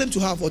problem you claim to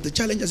have, or the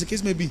challenge, as the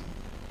case may be.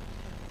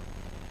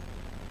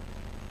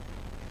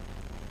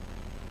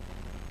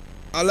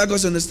 I'd like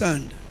us to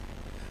understand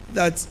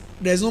that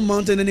there's no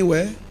mountain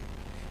anywhere.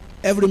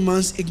 Every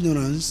man's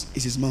ignorance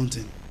is his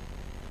mountain.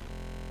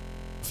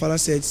 Father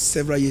said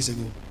several years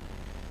ago.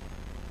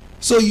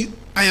 So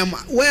I am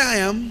where I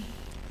am.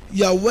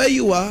 You are where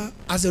you are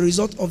as a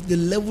result of the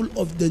level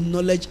of the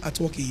knowledge at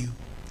work in you.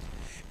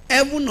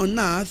 Heaven on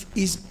earth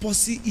is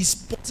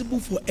possible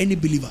for any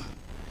believer.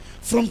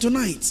 From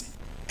tonight,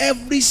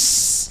 every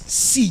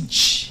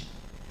siege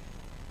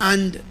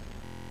and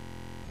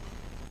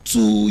to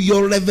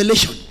your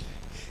revelation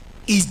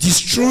is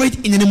destroyed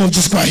in the name of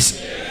Jesus Christ.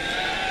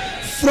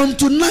 From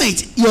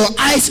tonight, your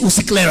eyes will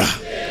see clearer.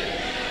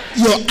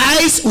 Your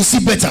eyes will see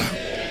better.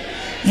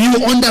 You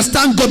will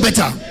understand God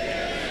better.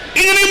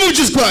 In the name of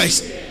Jesus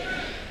Christ.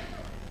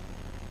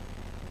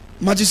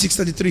 Matthew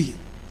 6:33.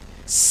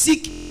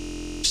 Seek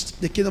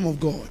the kingdom of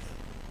God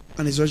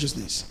and his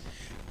righteousness,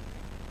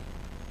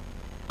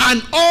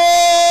 and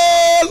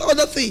all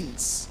other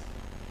things,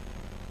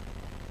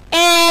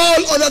 all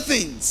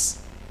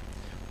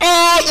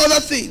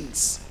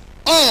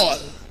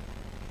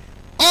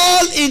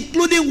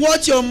including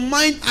what your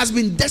mind has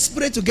been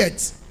desperate to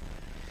get,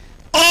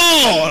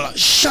 all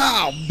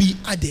shall be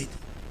added.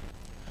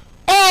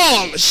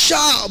 All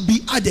shall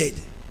be added.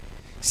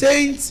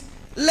 Saints,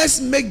 let's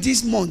make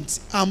this month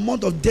a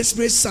month of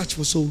desperate search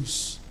for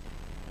souls.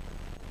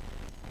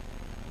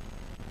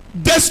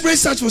 Desperate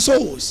search for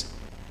souls.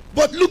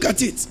 But look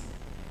at it.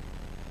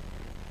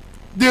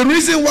 The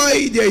reason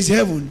why there is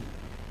heaven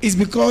is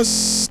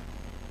because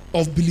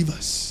of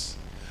believers,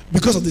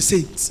 because of the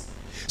saints.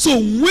 So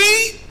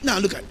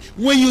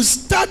when you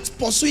start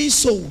pursuing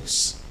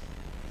souls,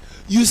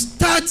 you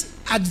start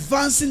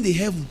advancing the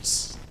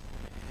heavens,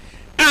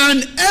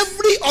 and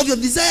every of your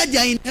desire, they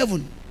are in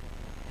heaven.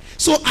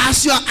 So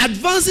as you are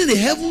advancing the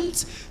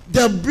heavens,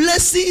 the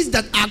blessings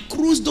that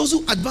accrues those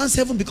who advance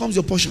heaven becomes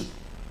your portion.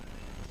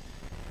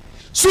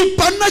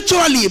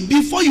 Supernaturally,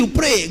 before you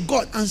pray,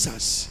 God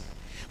answers.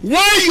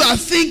 While you are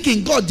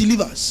thinking, God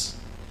delivers.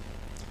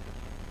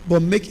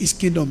 But make his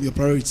kingdom your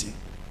priority.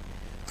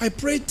 I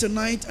pray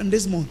tonight and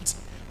this month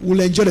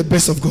we'll enjoy the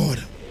best of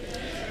God.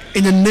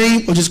 In the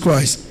name of Jesus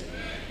Christ.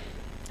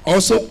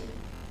 Also,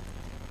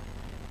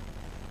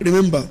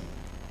 remember,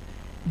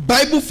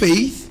 Bible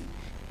faith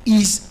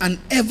is an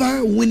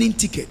ever-winning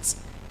ticket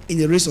in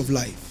the race of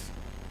life.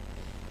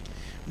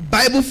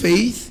 Bible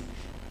faith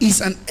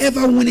is an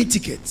ever-winning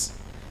ticket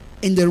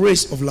in the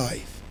race of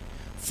life.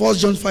 1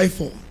 John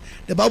 5:4.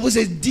 The Bible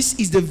says this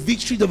is the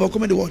victory that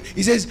overcoming the world.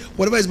 It says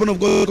whatever is born of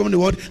God overcoming the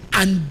world,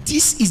 and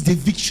this is the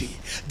victory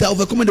that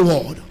overcoming the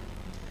world.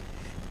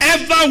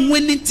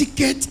 Ever-winning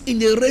ticket in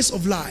the race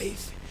of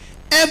life.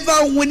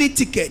 Ever-winning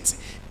ticket.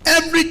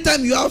 Every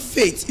time you have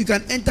faith, you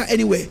can enter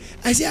anywhere.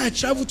 I say I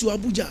traveled to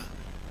Abuja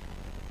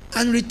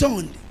and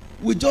returned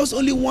with just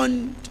only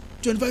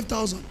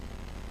 125,000,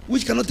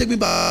 which cannot take me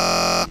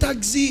back.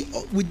 Taxi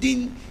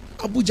within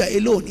Abuja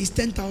alone is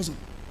 10,000.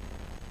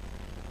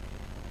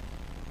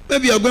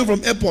 Maybe you are going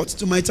from airport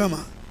to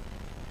Maitama.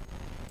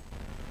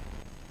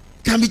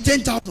 Can be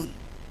 10,000.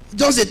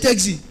 Just a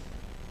taxi.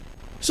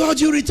 So how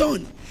do you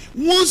return?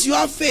 Once you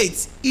have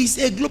faith, it's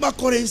a global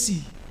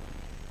currency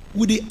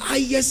with the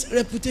highest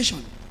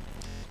reputation,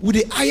 with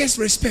the highest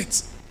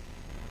respect.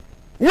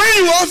 When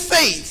you have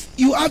faith,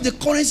 you have the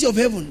currency of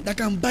heaven that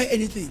can buy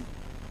anything.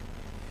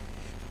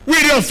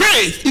 With your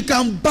faith, you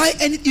can buy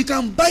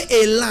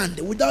a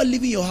land without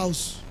leaving your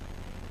house.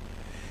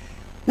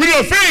 With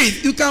your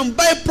faith, you can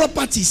buy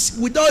properties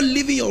without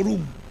leaving your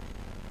room.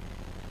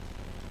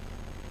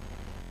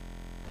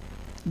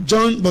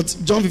 John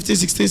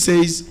 15:16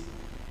 says,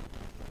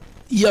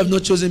 "You have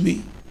not chosen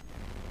me,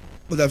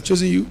 but I have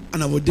chosen you,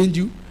 and I have ordained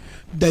you,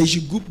 that you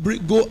should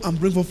go and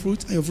bring forth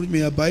fruit, and your fruit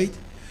may abide,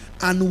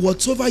 and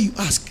whatsoever you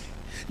ask."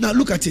 Now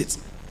look at it.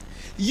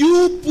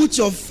 You put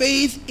your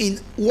faith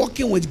in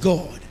walking with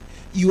God,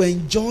 you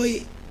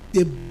enjoy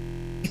the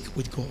work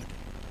with God.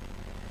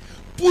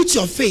 Put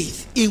your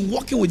faith in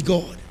walking with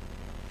God.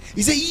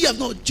 He said, "You have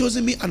not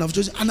chosen me, and I have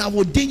chosen, and I have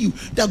ordained you,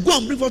 that go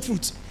and bring forth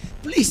fruit."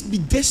 Please be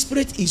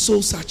desperate in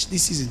soul search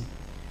this season.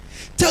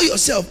 Tell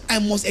yourself, I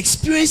must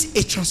experience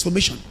a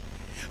transformation.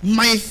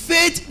 My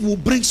faith will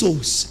bring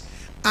souls,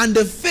 and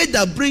the faith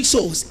that brings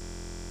souls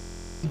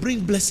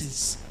bring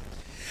blessings.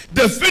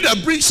 The faith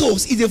that brings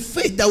souls is a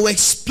faith that will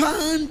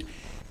expand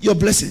your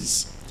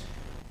blessings.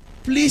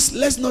 Please,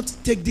 let's not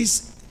take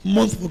this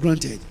month for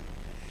granted.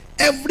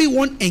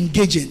 Everyone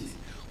engaging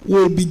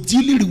will be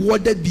duly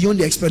rewarded beyond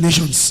the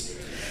explanations.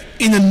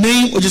 In the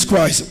name of Jesus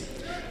Christ.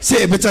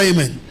 Say a better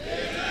amen.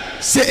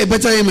 Amen. Say a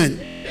better amen.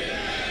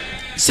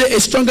 Amen. Say a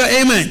stronger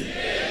amen. Amen.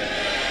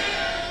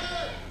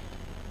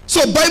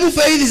 So Bible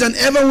faith is an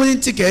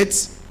ever-winning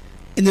ticket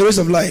in the race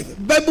of life.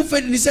 Bible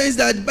faith in the sense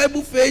that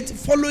Bible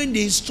faith following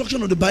the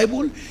instruction of the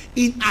Bible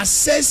in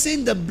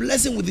accessing the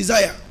blessing with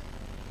desire.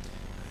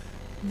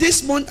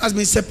 This month has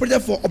been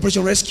separated for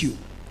Operation Rescue.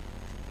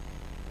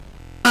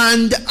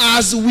 And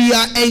as we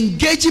are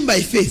engaging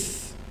by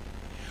faith,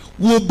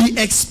 we'll be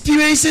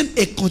experiencing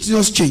a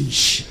continuous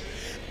change.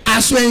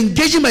 As we're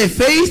engaging by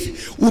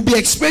faith, we'll be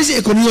experiencing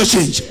a continuous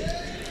change.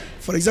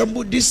 For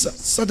example, this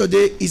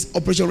Saturday is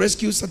Operation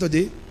Rescue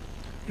Saturday.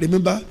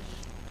 Remember,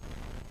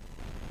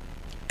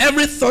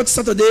 every third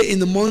Saturday in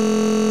the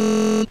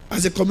month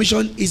as a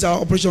commission is our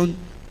Operation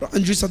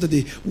Andrew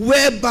Saturday,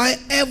 whereby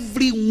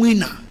every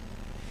winner,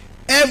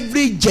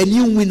 every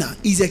genuine winner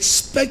is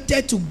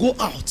expected to go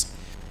out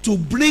to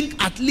bring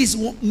at least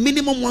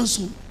minimum one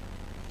soul,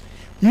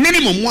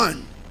 minimum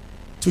one,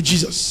 to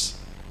Jesus.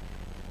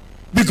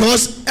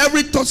 Because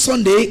every third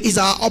Sunday is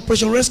our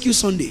Operation Rescue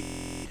Sunday,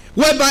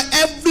 whereby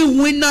every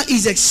winner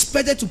is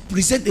expected to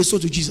present a soul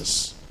to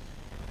Jesus.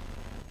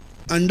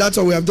 And that's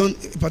why we have done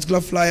a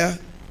particular flyer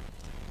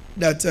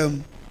that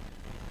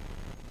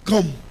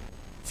come,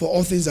 for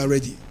all things are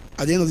ready.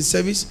 At the end of the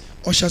service,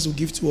 ushers will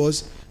give to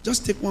us.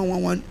 Just take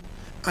one,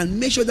 and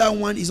make sure that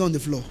one is on the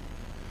floor.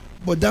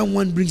 But that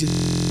one brings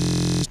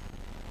it.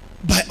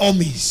 By all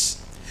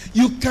means,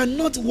 you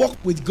cannot walk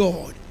with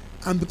God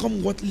and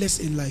become worthless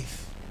in life.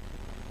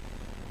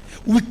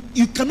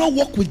 You cannot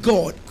walk with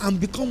God and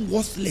become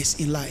worthless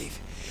in life.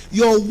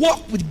 Your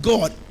walk with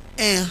God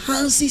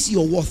enhances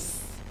your worth.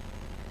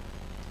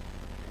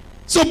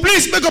 So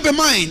please make up your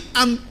mind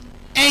and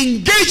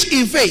engage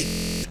in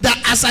faith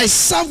that as I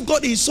serve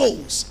God in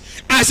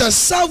souls, as I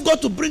serve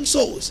God to bring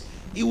souls,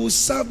 He will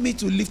serve me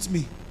to lift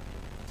me.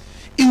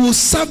 He will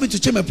serve me to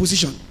change my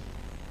position.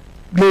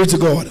 Glory to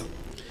God.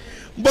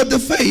 But the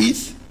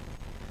faith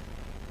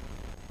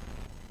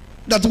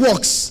that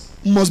works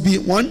must be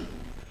one,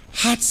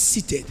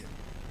 heart-seated.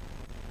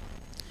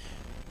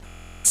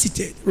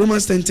 Seated.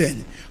 Romans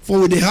 10:10. For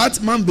with the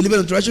heart man believeth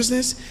unto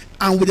righteousness,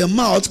 and with the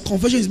mouth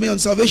confession is made unto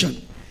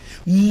salvation.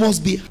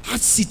 Must be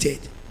heart-seated.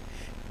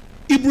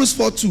 Hebrews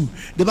 4:2.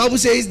 The Bible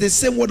says the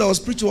same word that was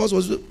preached to us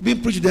was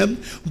being preached to them,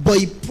 but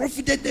it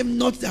profited them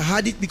not that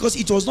had it, because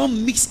it was not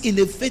mixed in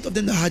the faith of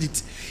them that had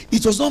it.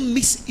 It was not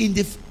mixed in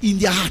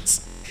their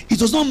hearts.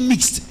 It was not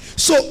mixed.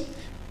 So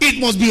it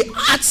must be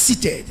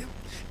heart-seated.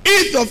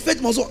 If your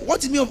faith must, what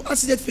is the meaning of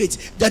heart-seated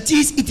faith? That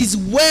is, it is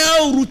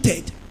well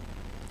rooted.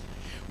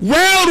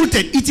 Well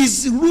rooted. It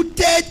is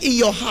rooted in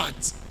your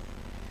heart.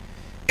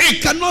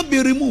 It cannot be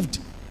removed.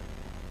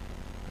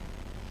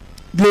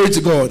 Glory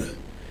to God.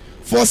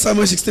 1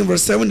 Samuel 16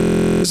 verse 7,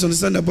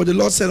 understand that, but the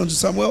Lord said unto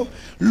Samuel,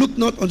 look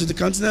not unto the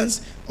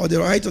countenance or the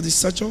height of the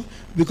stature,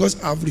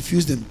 because I have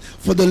refused them.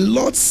 For the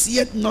Lord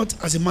seeth not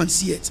as a man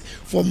seeth.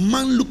 For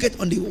man looketh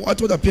on the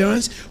outward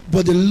appearance,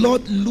 but the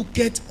Lord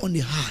looketh on the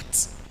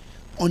heart.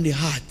 On the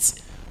heart.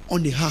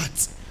 On the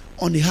heart.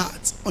 On the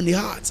heart. On the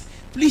heart.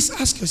 Please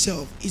ask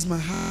yourself, is my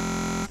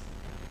heart?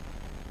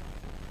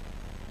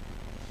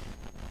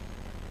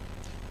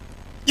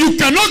 You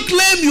cannot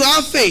claim you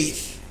have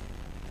faith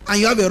and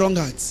you have a wrong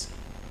heart.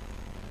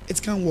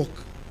 It can't work.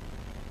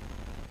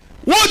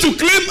 What you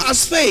claim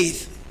as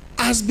faith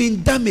has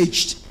been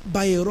damaged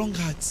by a wrong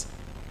heart.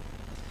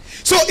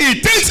 So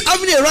it takes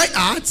having a right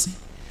heart,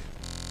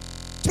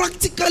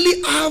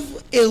 practically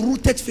have a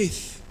rooted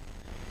faith.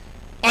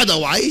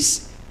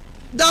 Otherwise,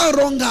 that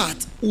wrong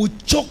heart will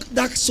choke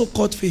that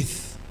so-called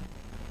faith.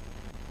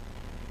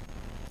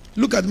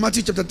 Look at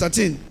Matthew chapter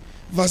 13,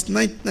 verse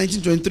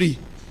 19-23.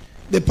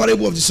 The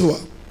parable of the sower.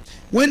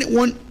 When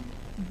one,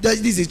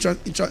 this is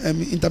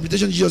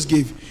interpretation Jesus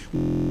gave,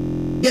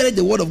 hear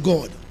the word of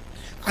God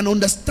and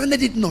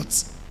understandeth it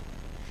not.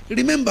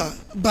 Remember,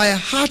 by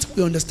heart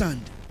we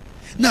understand.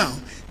 Now,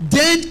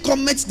 then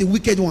cometh the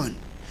wicked one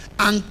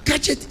and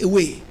catcheth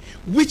away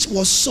which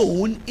was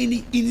sown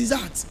in his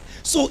heart.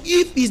 So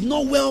if he is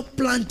not well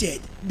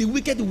planted, the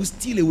wicked will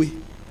steal away.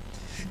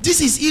 This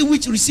is he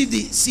which received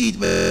the seed,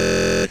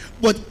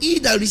 but he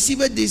that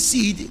received the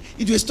seed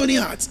into a stony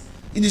heart,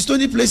 in the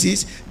stony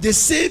places, the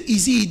same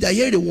is he that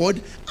heard the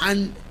word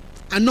and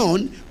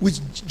anon with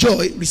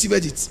joy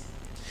received it.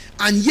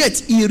 And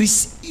yet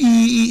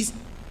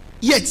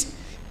yet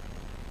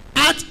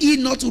hath he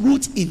not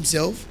root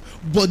himself,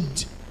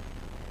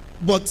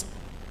 but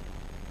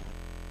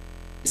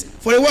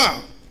for a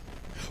while.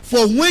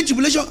 For when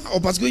tribulation or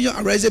persecution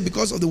arises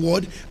because of the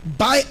word,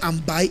 by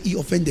and by he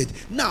offended.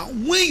 Now,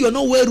 when you are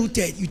not well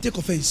rooted, you take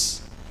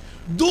offense.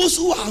 Those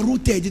who are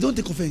rooted, they don't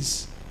take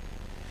offense.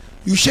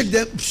 You shake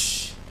them,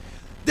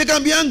 they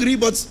can be angry,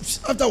 but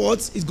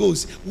afterwards it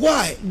goes.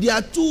 Why? They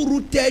are too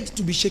rooted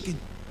to be shaken.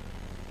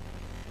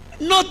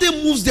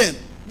 Nothing moves them.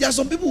 There are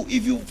some people,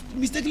 if you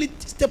mistakenly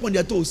step on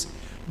their toes,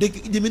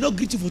 they may not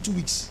greet you for 2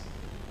 weeks.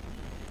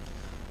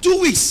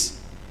 2 weeks.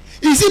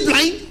 Is he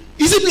blind?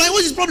 Is he blind?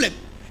 What's his problem?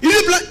 Is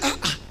he blind?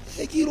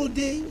 Hero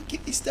day,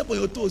 step on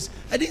your toes.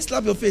 I didn't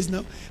slap your face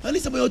now. I only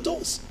step on your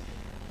toes.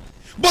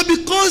 But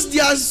because they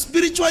are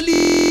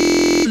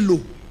spiritually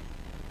low,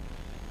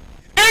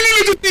 any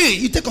little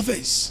thing you take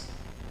offense.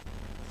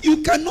 You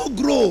cannot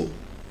grow.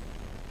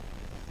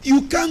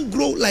 You can't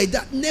grow like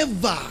that.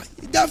 Never.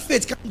 That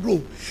faith can't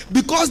grow.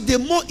 Because the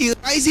more it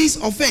rises,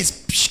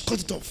 offense,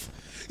 cut it off.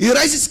 It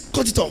rises,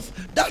 cut it off.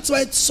 That's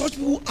why such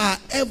people are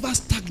ever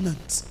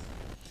stagnant.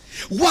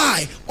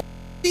 Why?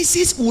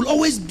 Offenses will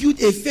always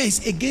build a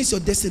fence against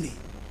your destiny.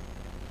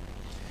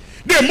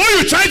 The more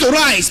you try to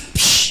rise,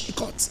 it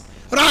cuts.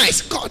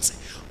 Rise, cut.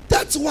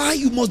 That's why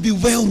you must be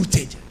well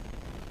rooted.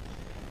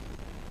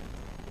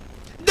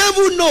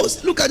 Devil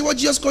knows. Look at what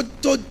Jesus told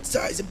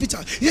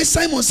Peter. Yes,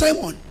 Simon,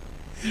 Simon.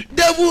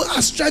 Devil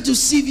has tried to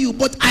deceive you,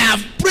 but I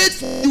have prayed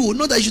for you,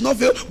 not that you should not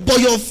fail, but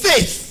your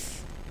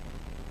faith.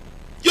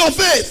 Your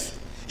faith.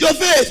 Your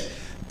faith.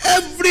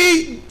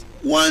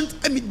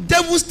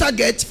 Devil's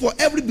target for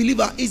every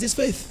believer is his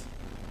faith.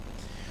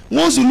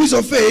 Once you lose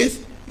your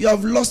faith, you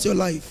have lost your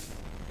life.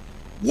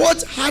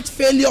 What heart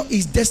failure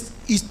is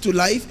to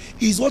life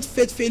is what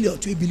faith failure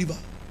to a believer.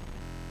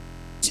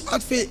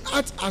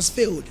 Heart has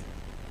failed.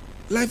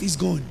 Life is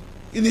gone.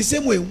 In the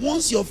same way,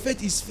 once your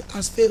faith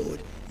has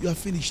failed, you are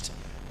finished.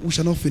 We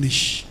shall not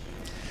finish.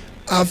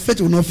 Our faith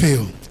will not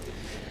fail.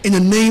 In the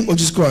name of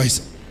Jesus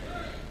Christ.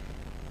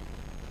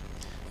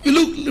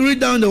 You read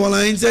down the one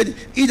line, said,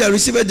 he that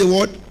receiveth the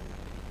word,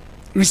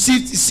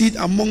 received seed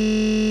among,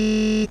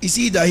 is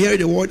he that heareth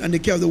the word, and the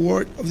care of the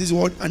word, of this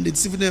word, and the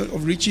deceitfulness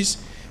of riches,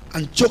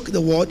 and choke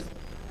the word,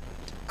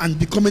 and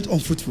becometh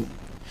unfruitful.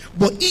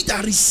 But he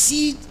that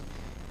received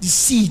the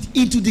seed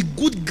into the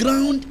good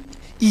ground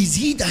is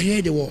he that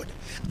heareth the word,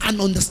 and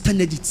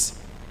understandeth it,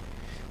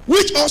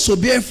 which also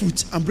bear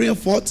fruit, and bring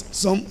forth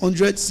some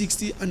 100,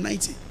 60, and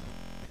 90,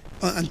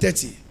 and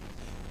 30.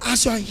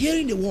 As you are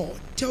hearing the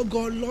word, tell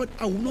God, Lord,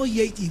 I will not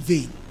hear it in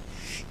vain.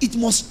 It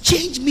must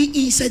change me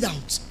inside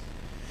out.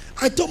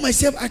 I told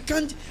myself, I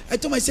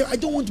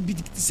don't want to be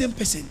the same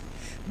person.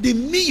 The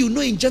me you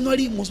know in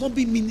January must not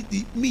be me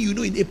you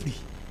know in April.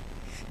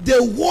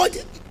 The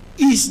word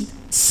is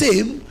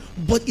same,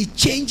 but it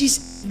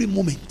changes every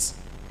moment.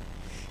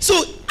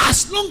 So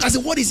as long as the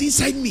word is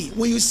inside me,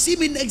 when you see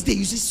me next day,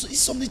 you see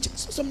something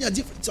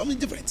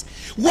different.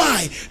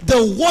 Why?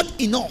 The word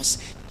in us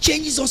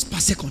changes us per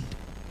second.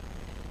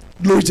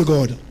 Glory to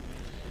God.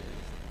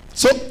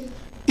 So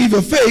if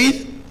your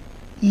faith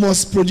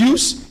must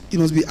produce, it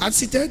must be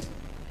heart-seated.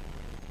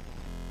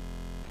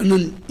 And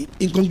then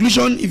in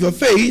conclusion, if your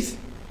faith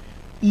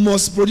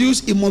must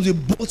produce, it must be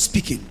both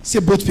speaking. Say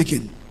both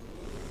speaking.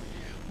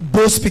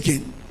 Both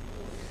speaking.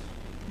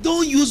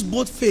 Don't use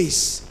both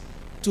faith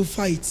to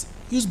fight.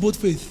 Use both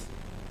faith.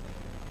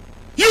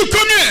 You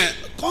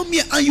come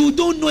here and you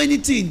don't know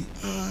anything.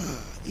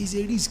 It's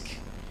a risk.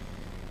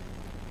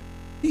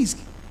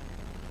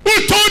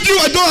 Who told you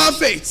I don't have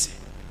faith?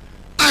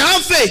 I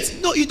have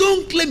faith. No, you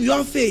don't claim you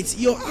have faith.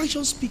 Your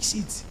action speaks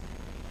it.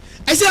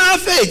 I say I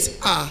have faith.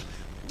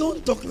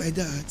 Don't talk like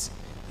that.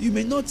 You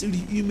may not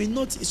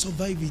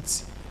survive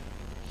it.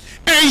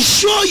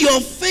 Ensure your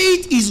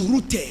faith is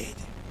rooted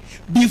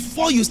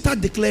before you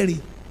start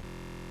declaring.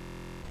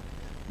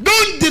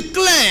 Don't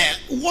declare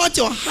what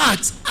your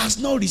heart has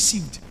not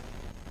received.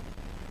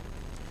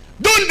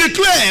 Don't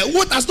declare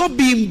what has not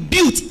been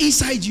built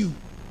inside you.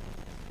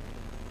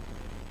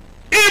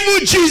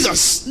 Even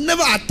Jesus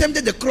never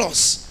attempted the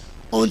cross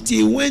until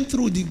he went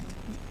through the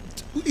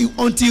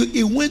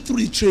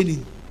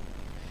training.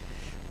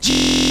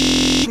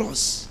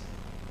 Jesus,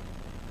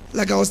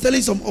 like I was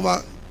telling some of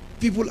our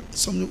people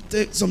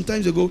some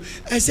times ago,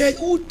 I said,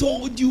 who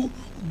told you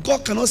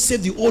God cannot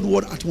save the old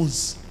world at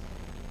once?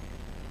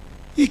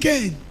 He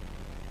can.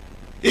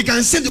 He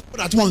can save the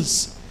world at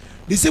once.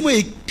 The same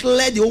way he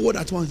cleared the whole world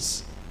at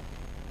once.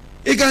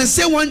 He can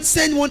send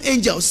one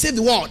angel, save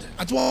the world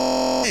at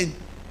once.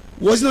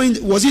 Was not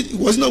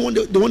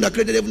the one that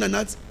created heaven and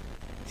earth?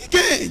 He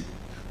can.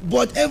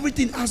 But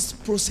everything has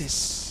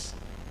process.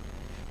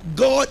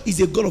 God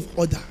is a God of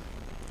order.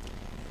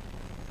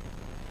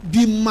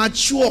 Be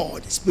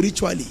matured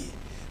spiritually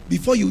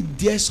before you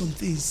dare some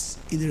things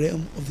in the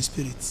realm of the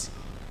spirit.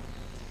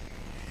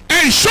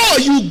 Ensure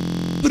you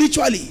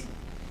spiritually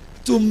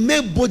to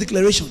make both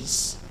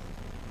declarations.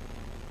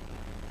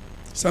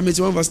 Psalm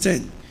 81 verse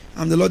 10.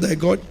 I'm the Lord thy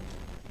God,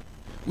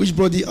 which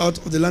brought thee out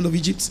of the land of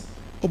Egypt.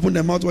 Open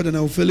thy mouth wide and I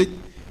will fill it.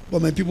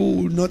 But my people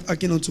will not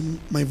hearken unto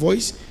my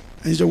voice,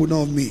 and Israel will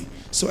not of me.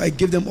 So I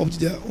gave them up to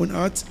their own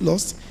heart,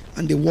 lust,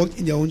 and they walked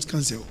in their own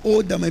counsel.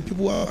 Oh, that my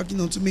people are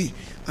hearkening unto me,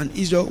 and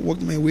Israel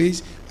walked in my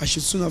ways. I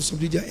should soon have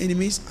subdued their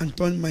enemies and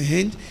turned my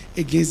hand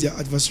against their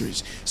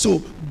adversaries.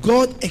 So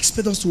God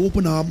expects us to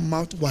open our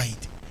mouth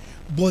wide.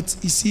 But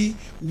you see,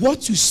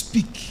 what you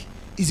speak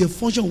is a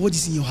function of what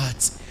is in your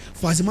heart.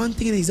 For as a man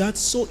thinking in his heart,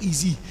 so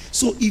easy.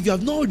 So if you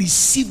have not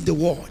received the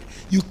word,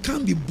 you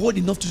can't be bold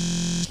enough to.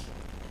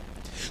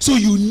 So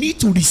you need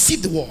to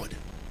receive the word.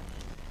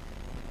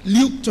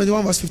 Luke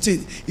 21 verse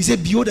 15. He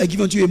said, behold, I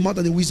give unto you a mouth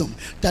and a wisdom,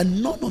 that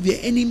none of your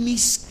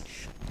enemies,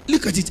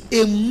 look at it,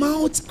 a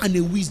mouth and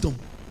a wisdom.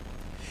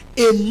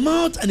 A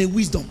mouth and a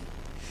wisdom.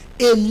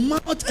 A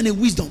mouth and a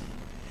wisdom.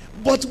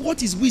 But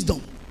what is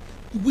wisdom?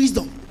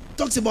 Wisdom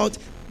talks about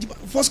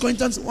 1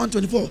 Corinthians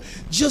 1:24.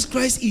 Jesus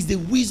Christ is the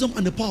wisdom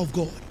and the power of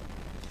God.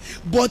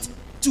 But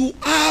to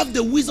have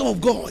the wisdom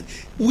of God,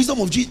 to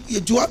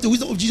have the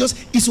wisdom of Jesus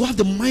is to have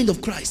the mind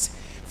of Christ.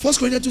 1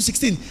 Corinthians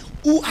 2:16.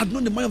 Who had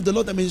known the mind of the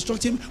Lord that may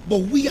instruct him, but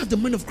we have the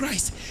mind of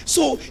Christ.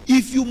 So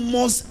if you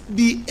must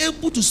be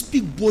able to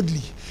speak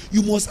boldly,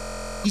 you must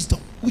have wisdom,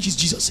 which is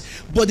Jesus.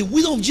 But the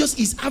wisdom of Jesus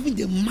is having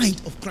the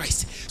mind of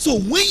Christ. So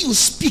when you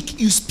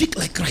speak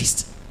like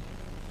Christ.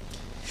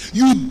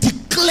 You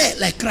declare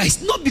like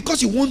Christ, not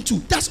because you want to.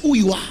 That's who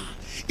you are.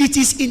 It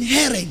is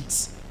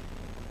inherent.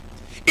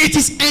 It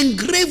is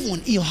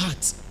engraven in your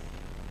heart.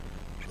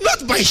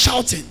 Not by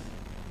shouting.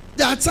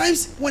 There are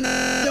times when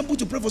I am able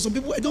to pray for some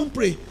people, I don't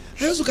pray. I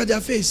just look at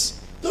their face.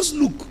 Just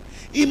look.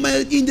 In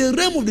the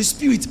realm of the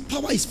spirit,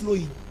 power is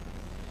flowing.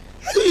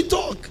 How do you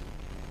talk?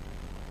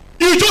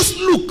 You just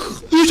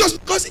look.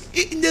 Because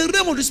in the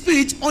realm of the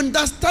spirit,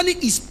 understanding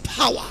is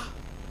power.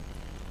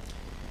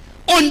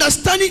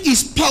 Understanding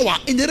is power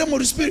in the realm of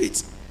the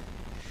spirit.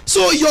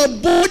 So your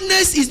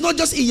boldness is not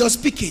just in your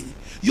speaking.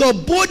 Your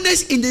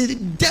boldness in the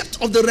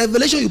depth of the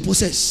revelation you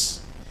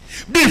possess.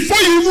 Before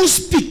you even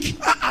speak,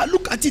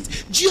 look at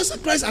it. Jesus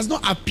Christ has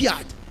not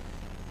appeared.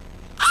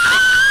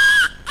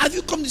 Have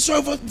you come to this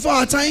story for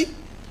our time?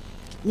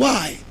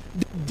 Why?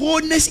 The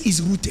boldness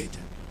is rooted.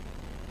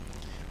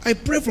 I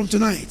pray from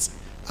tonight,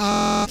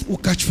 will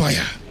catch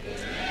fire.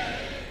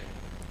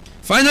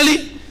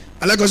 Finally,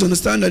 I'd like us to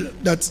understand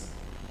that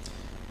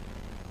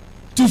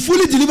to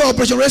fully deliver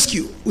Operation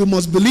Rescue, we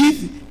must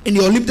believe in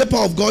the unlimited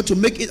power of God to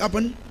make it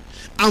happen,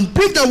 and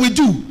prove that we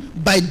do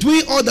by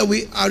doing all that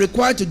we are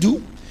required to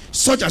do,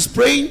 such as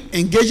praying,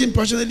 engaging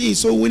passionately in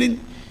soul winning,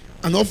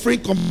 and offering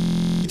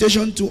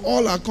invitation to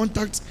all our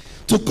contacts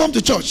to come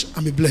to church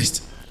and be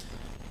blessed.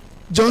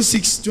 John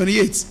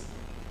 6:28.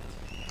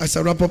 As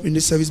I wrap up in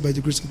this service by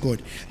the grace of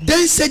God.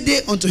 Then said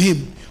they unto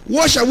him,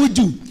 what shall we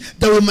do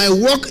that we might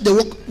walk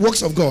the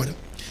works of God?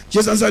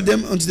 Jesus answered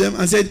them unto them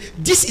and said,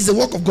 this is the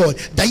work of God,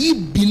 that ye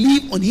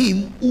believe on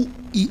him who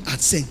he had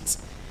sent.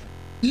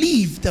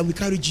 Believe that we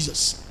carry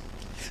Jesus.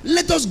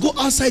 Let us go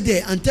outside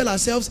there and tell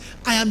ourselves,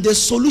 I am the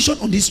solution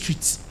on this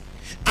street.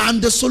 I am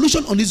the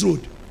solution on this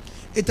road.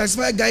 A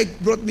taxifier guy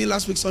brought me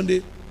last week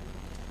Sunday.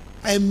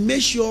 I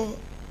made sure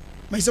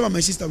myself and my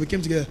sister, we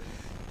came together.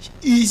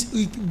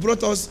 He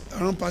brought us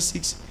around past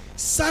 6.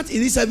 Sat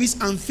in this service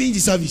and finished the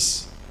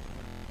service.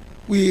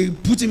 We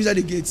put him inside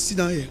the gate. Sit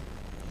down here.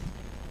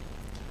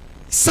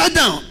 Sat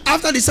down.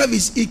 After the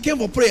service, he came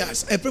for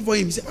prayers. I prayed for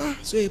him. He said,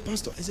 so you're a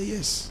pastor? I said,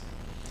 yes.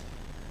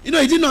 You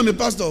know, he didn't know I'm a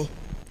pastor.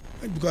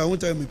 Because I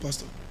won't tell him I'm a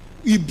pastor.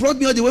 He brought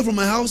me all the way from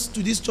my house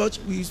to this church.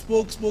 We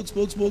spoke.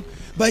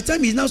 By the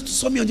time he now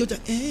saw me on the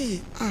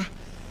altar,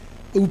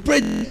 we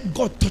prayed,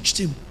 God touched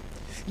him.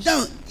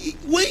 Now,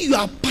 when you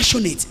are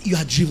passionate, you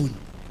are driven.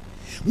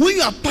 When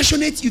you are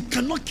passionate, you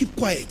cannot keep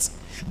quiet.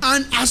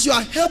 And as you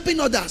are helping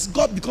others,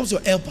 God becomes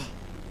your helper.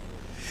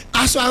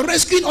 As you are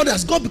rescuing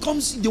others, God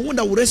becomes the one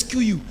that will rescue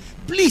you.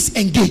 Please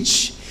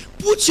engage.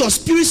 Put your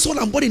spirit, soul,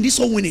 and body in this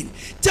soul winning.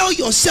 Tell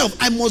yourself,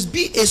 I must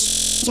be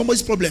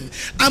somebody's problem.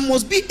 I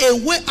must be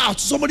a way out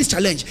to somebody's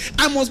challenge.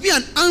 I must be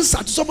an answer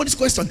to somebody's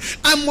question.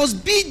 I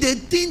must be the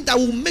thing that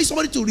will make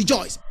somebody to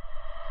rejoice.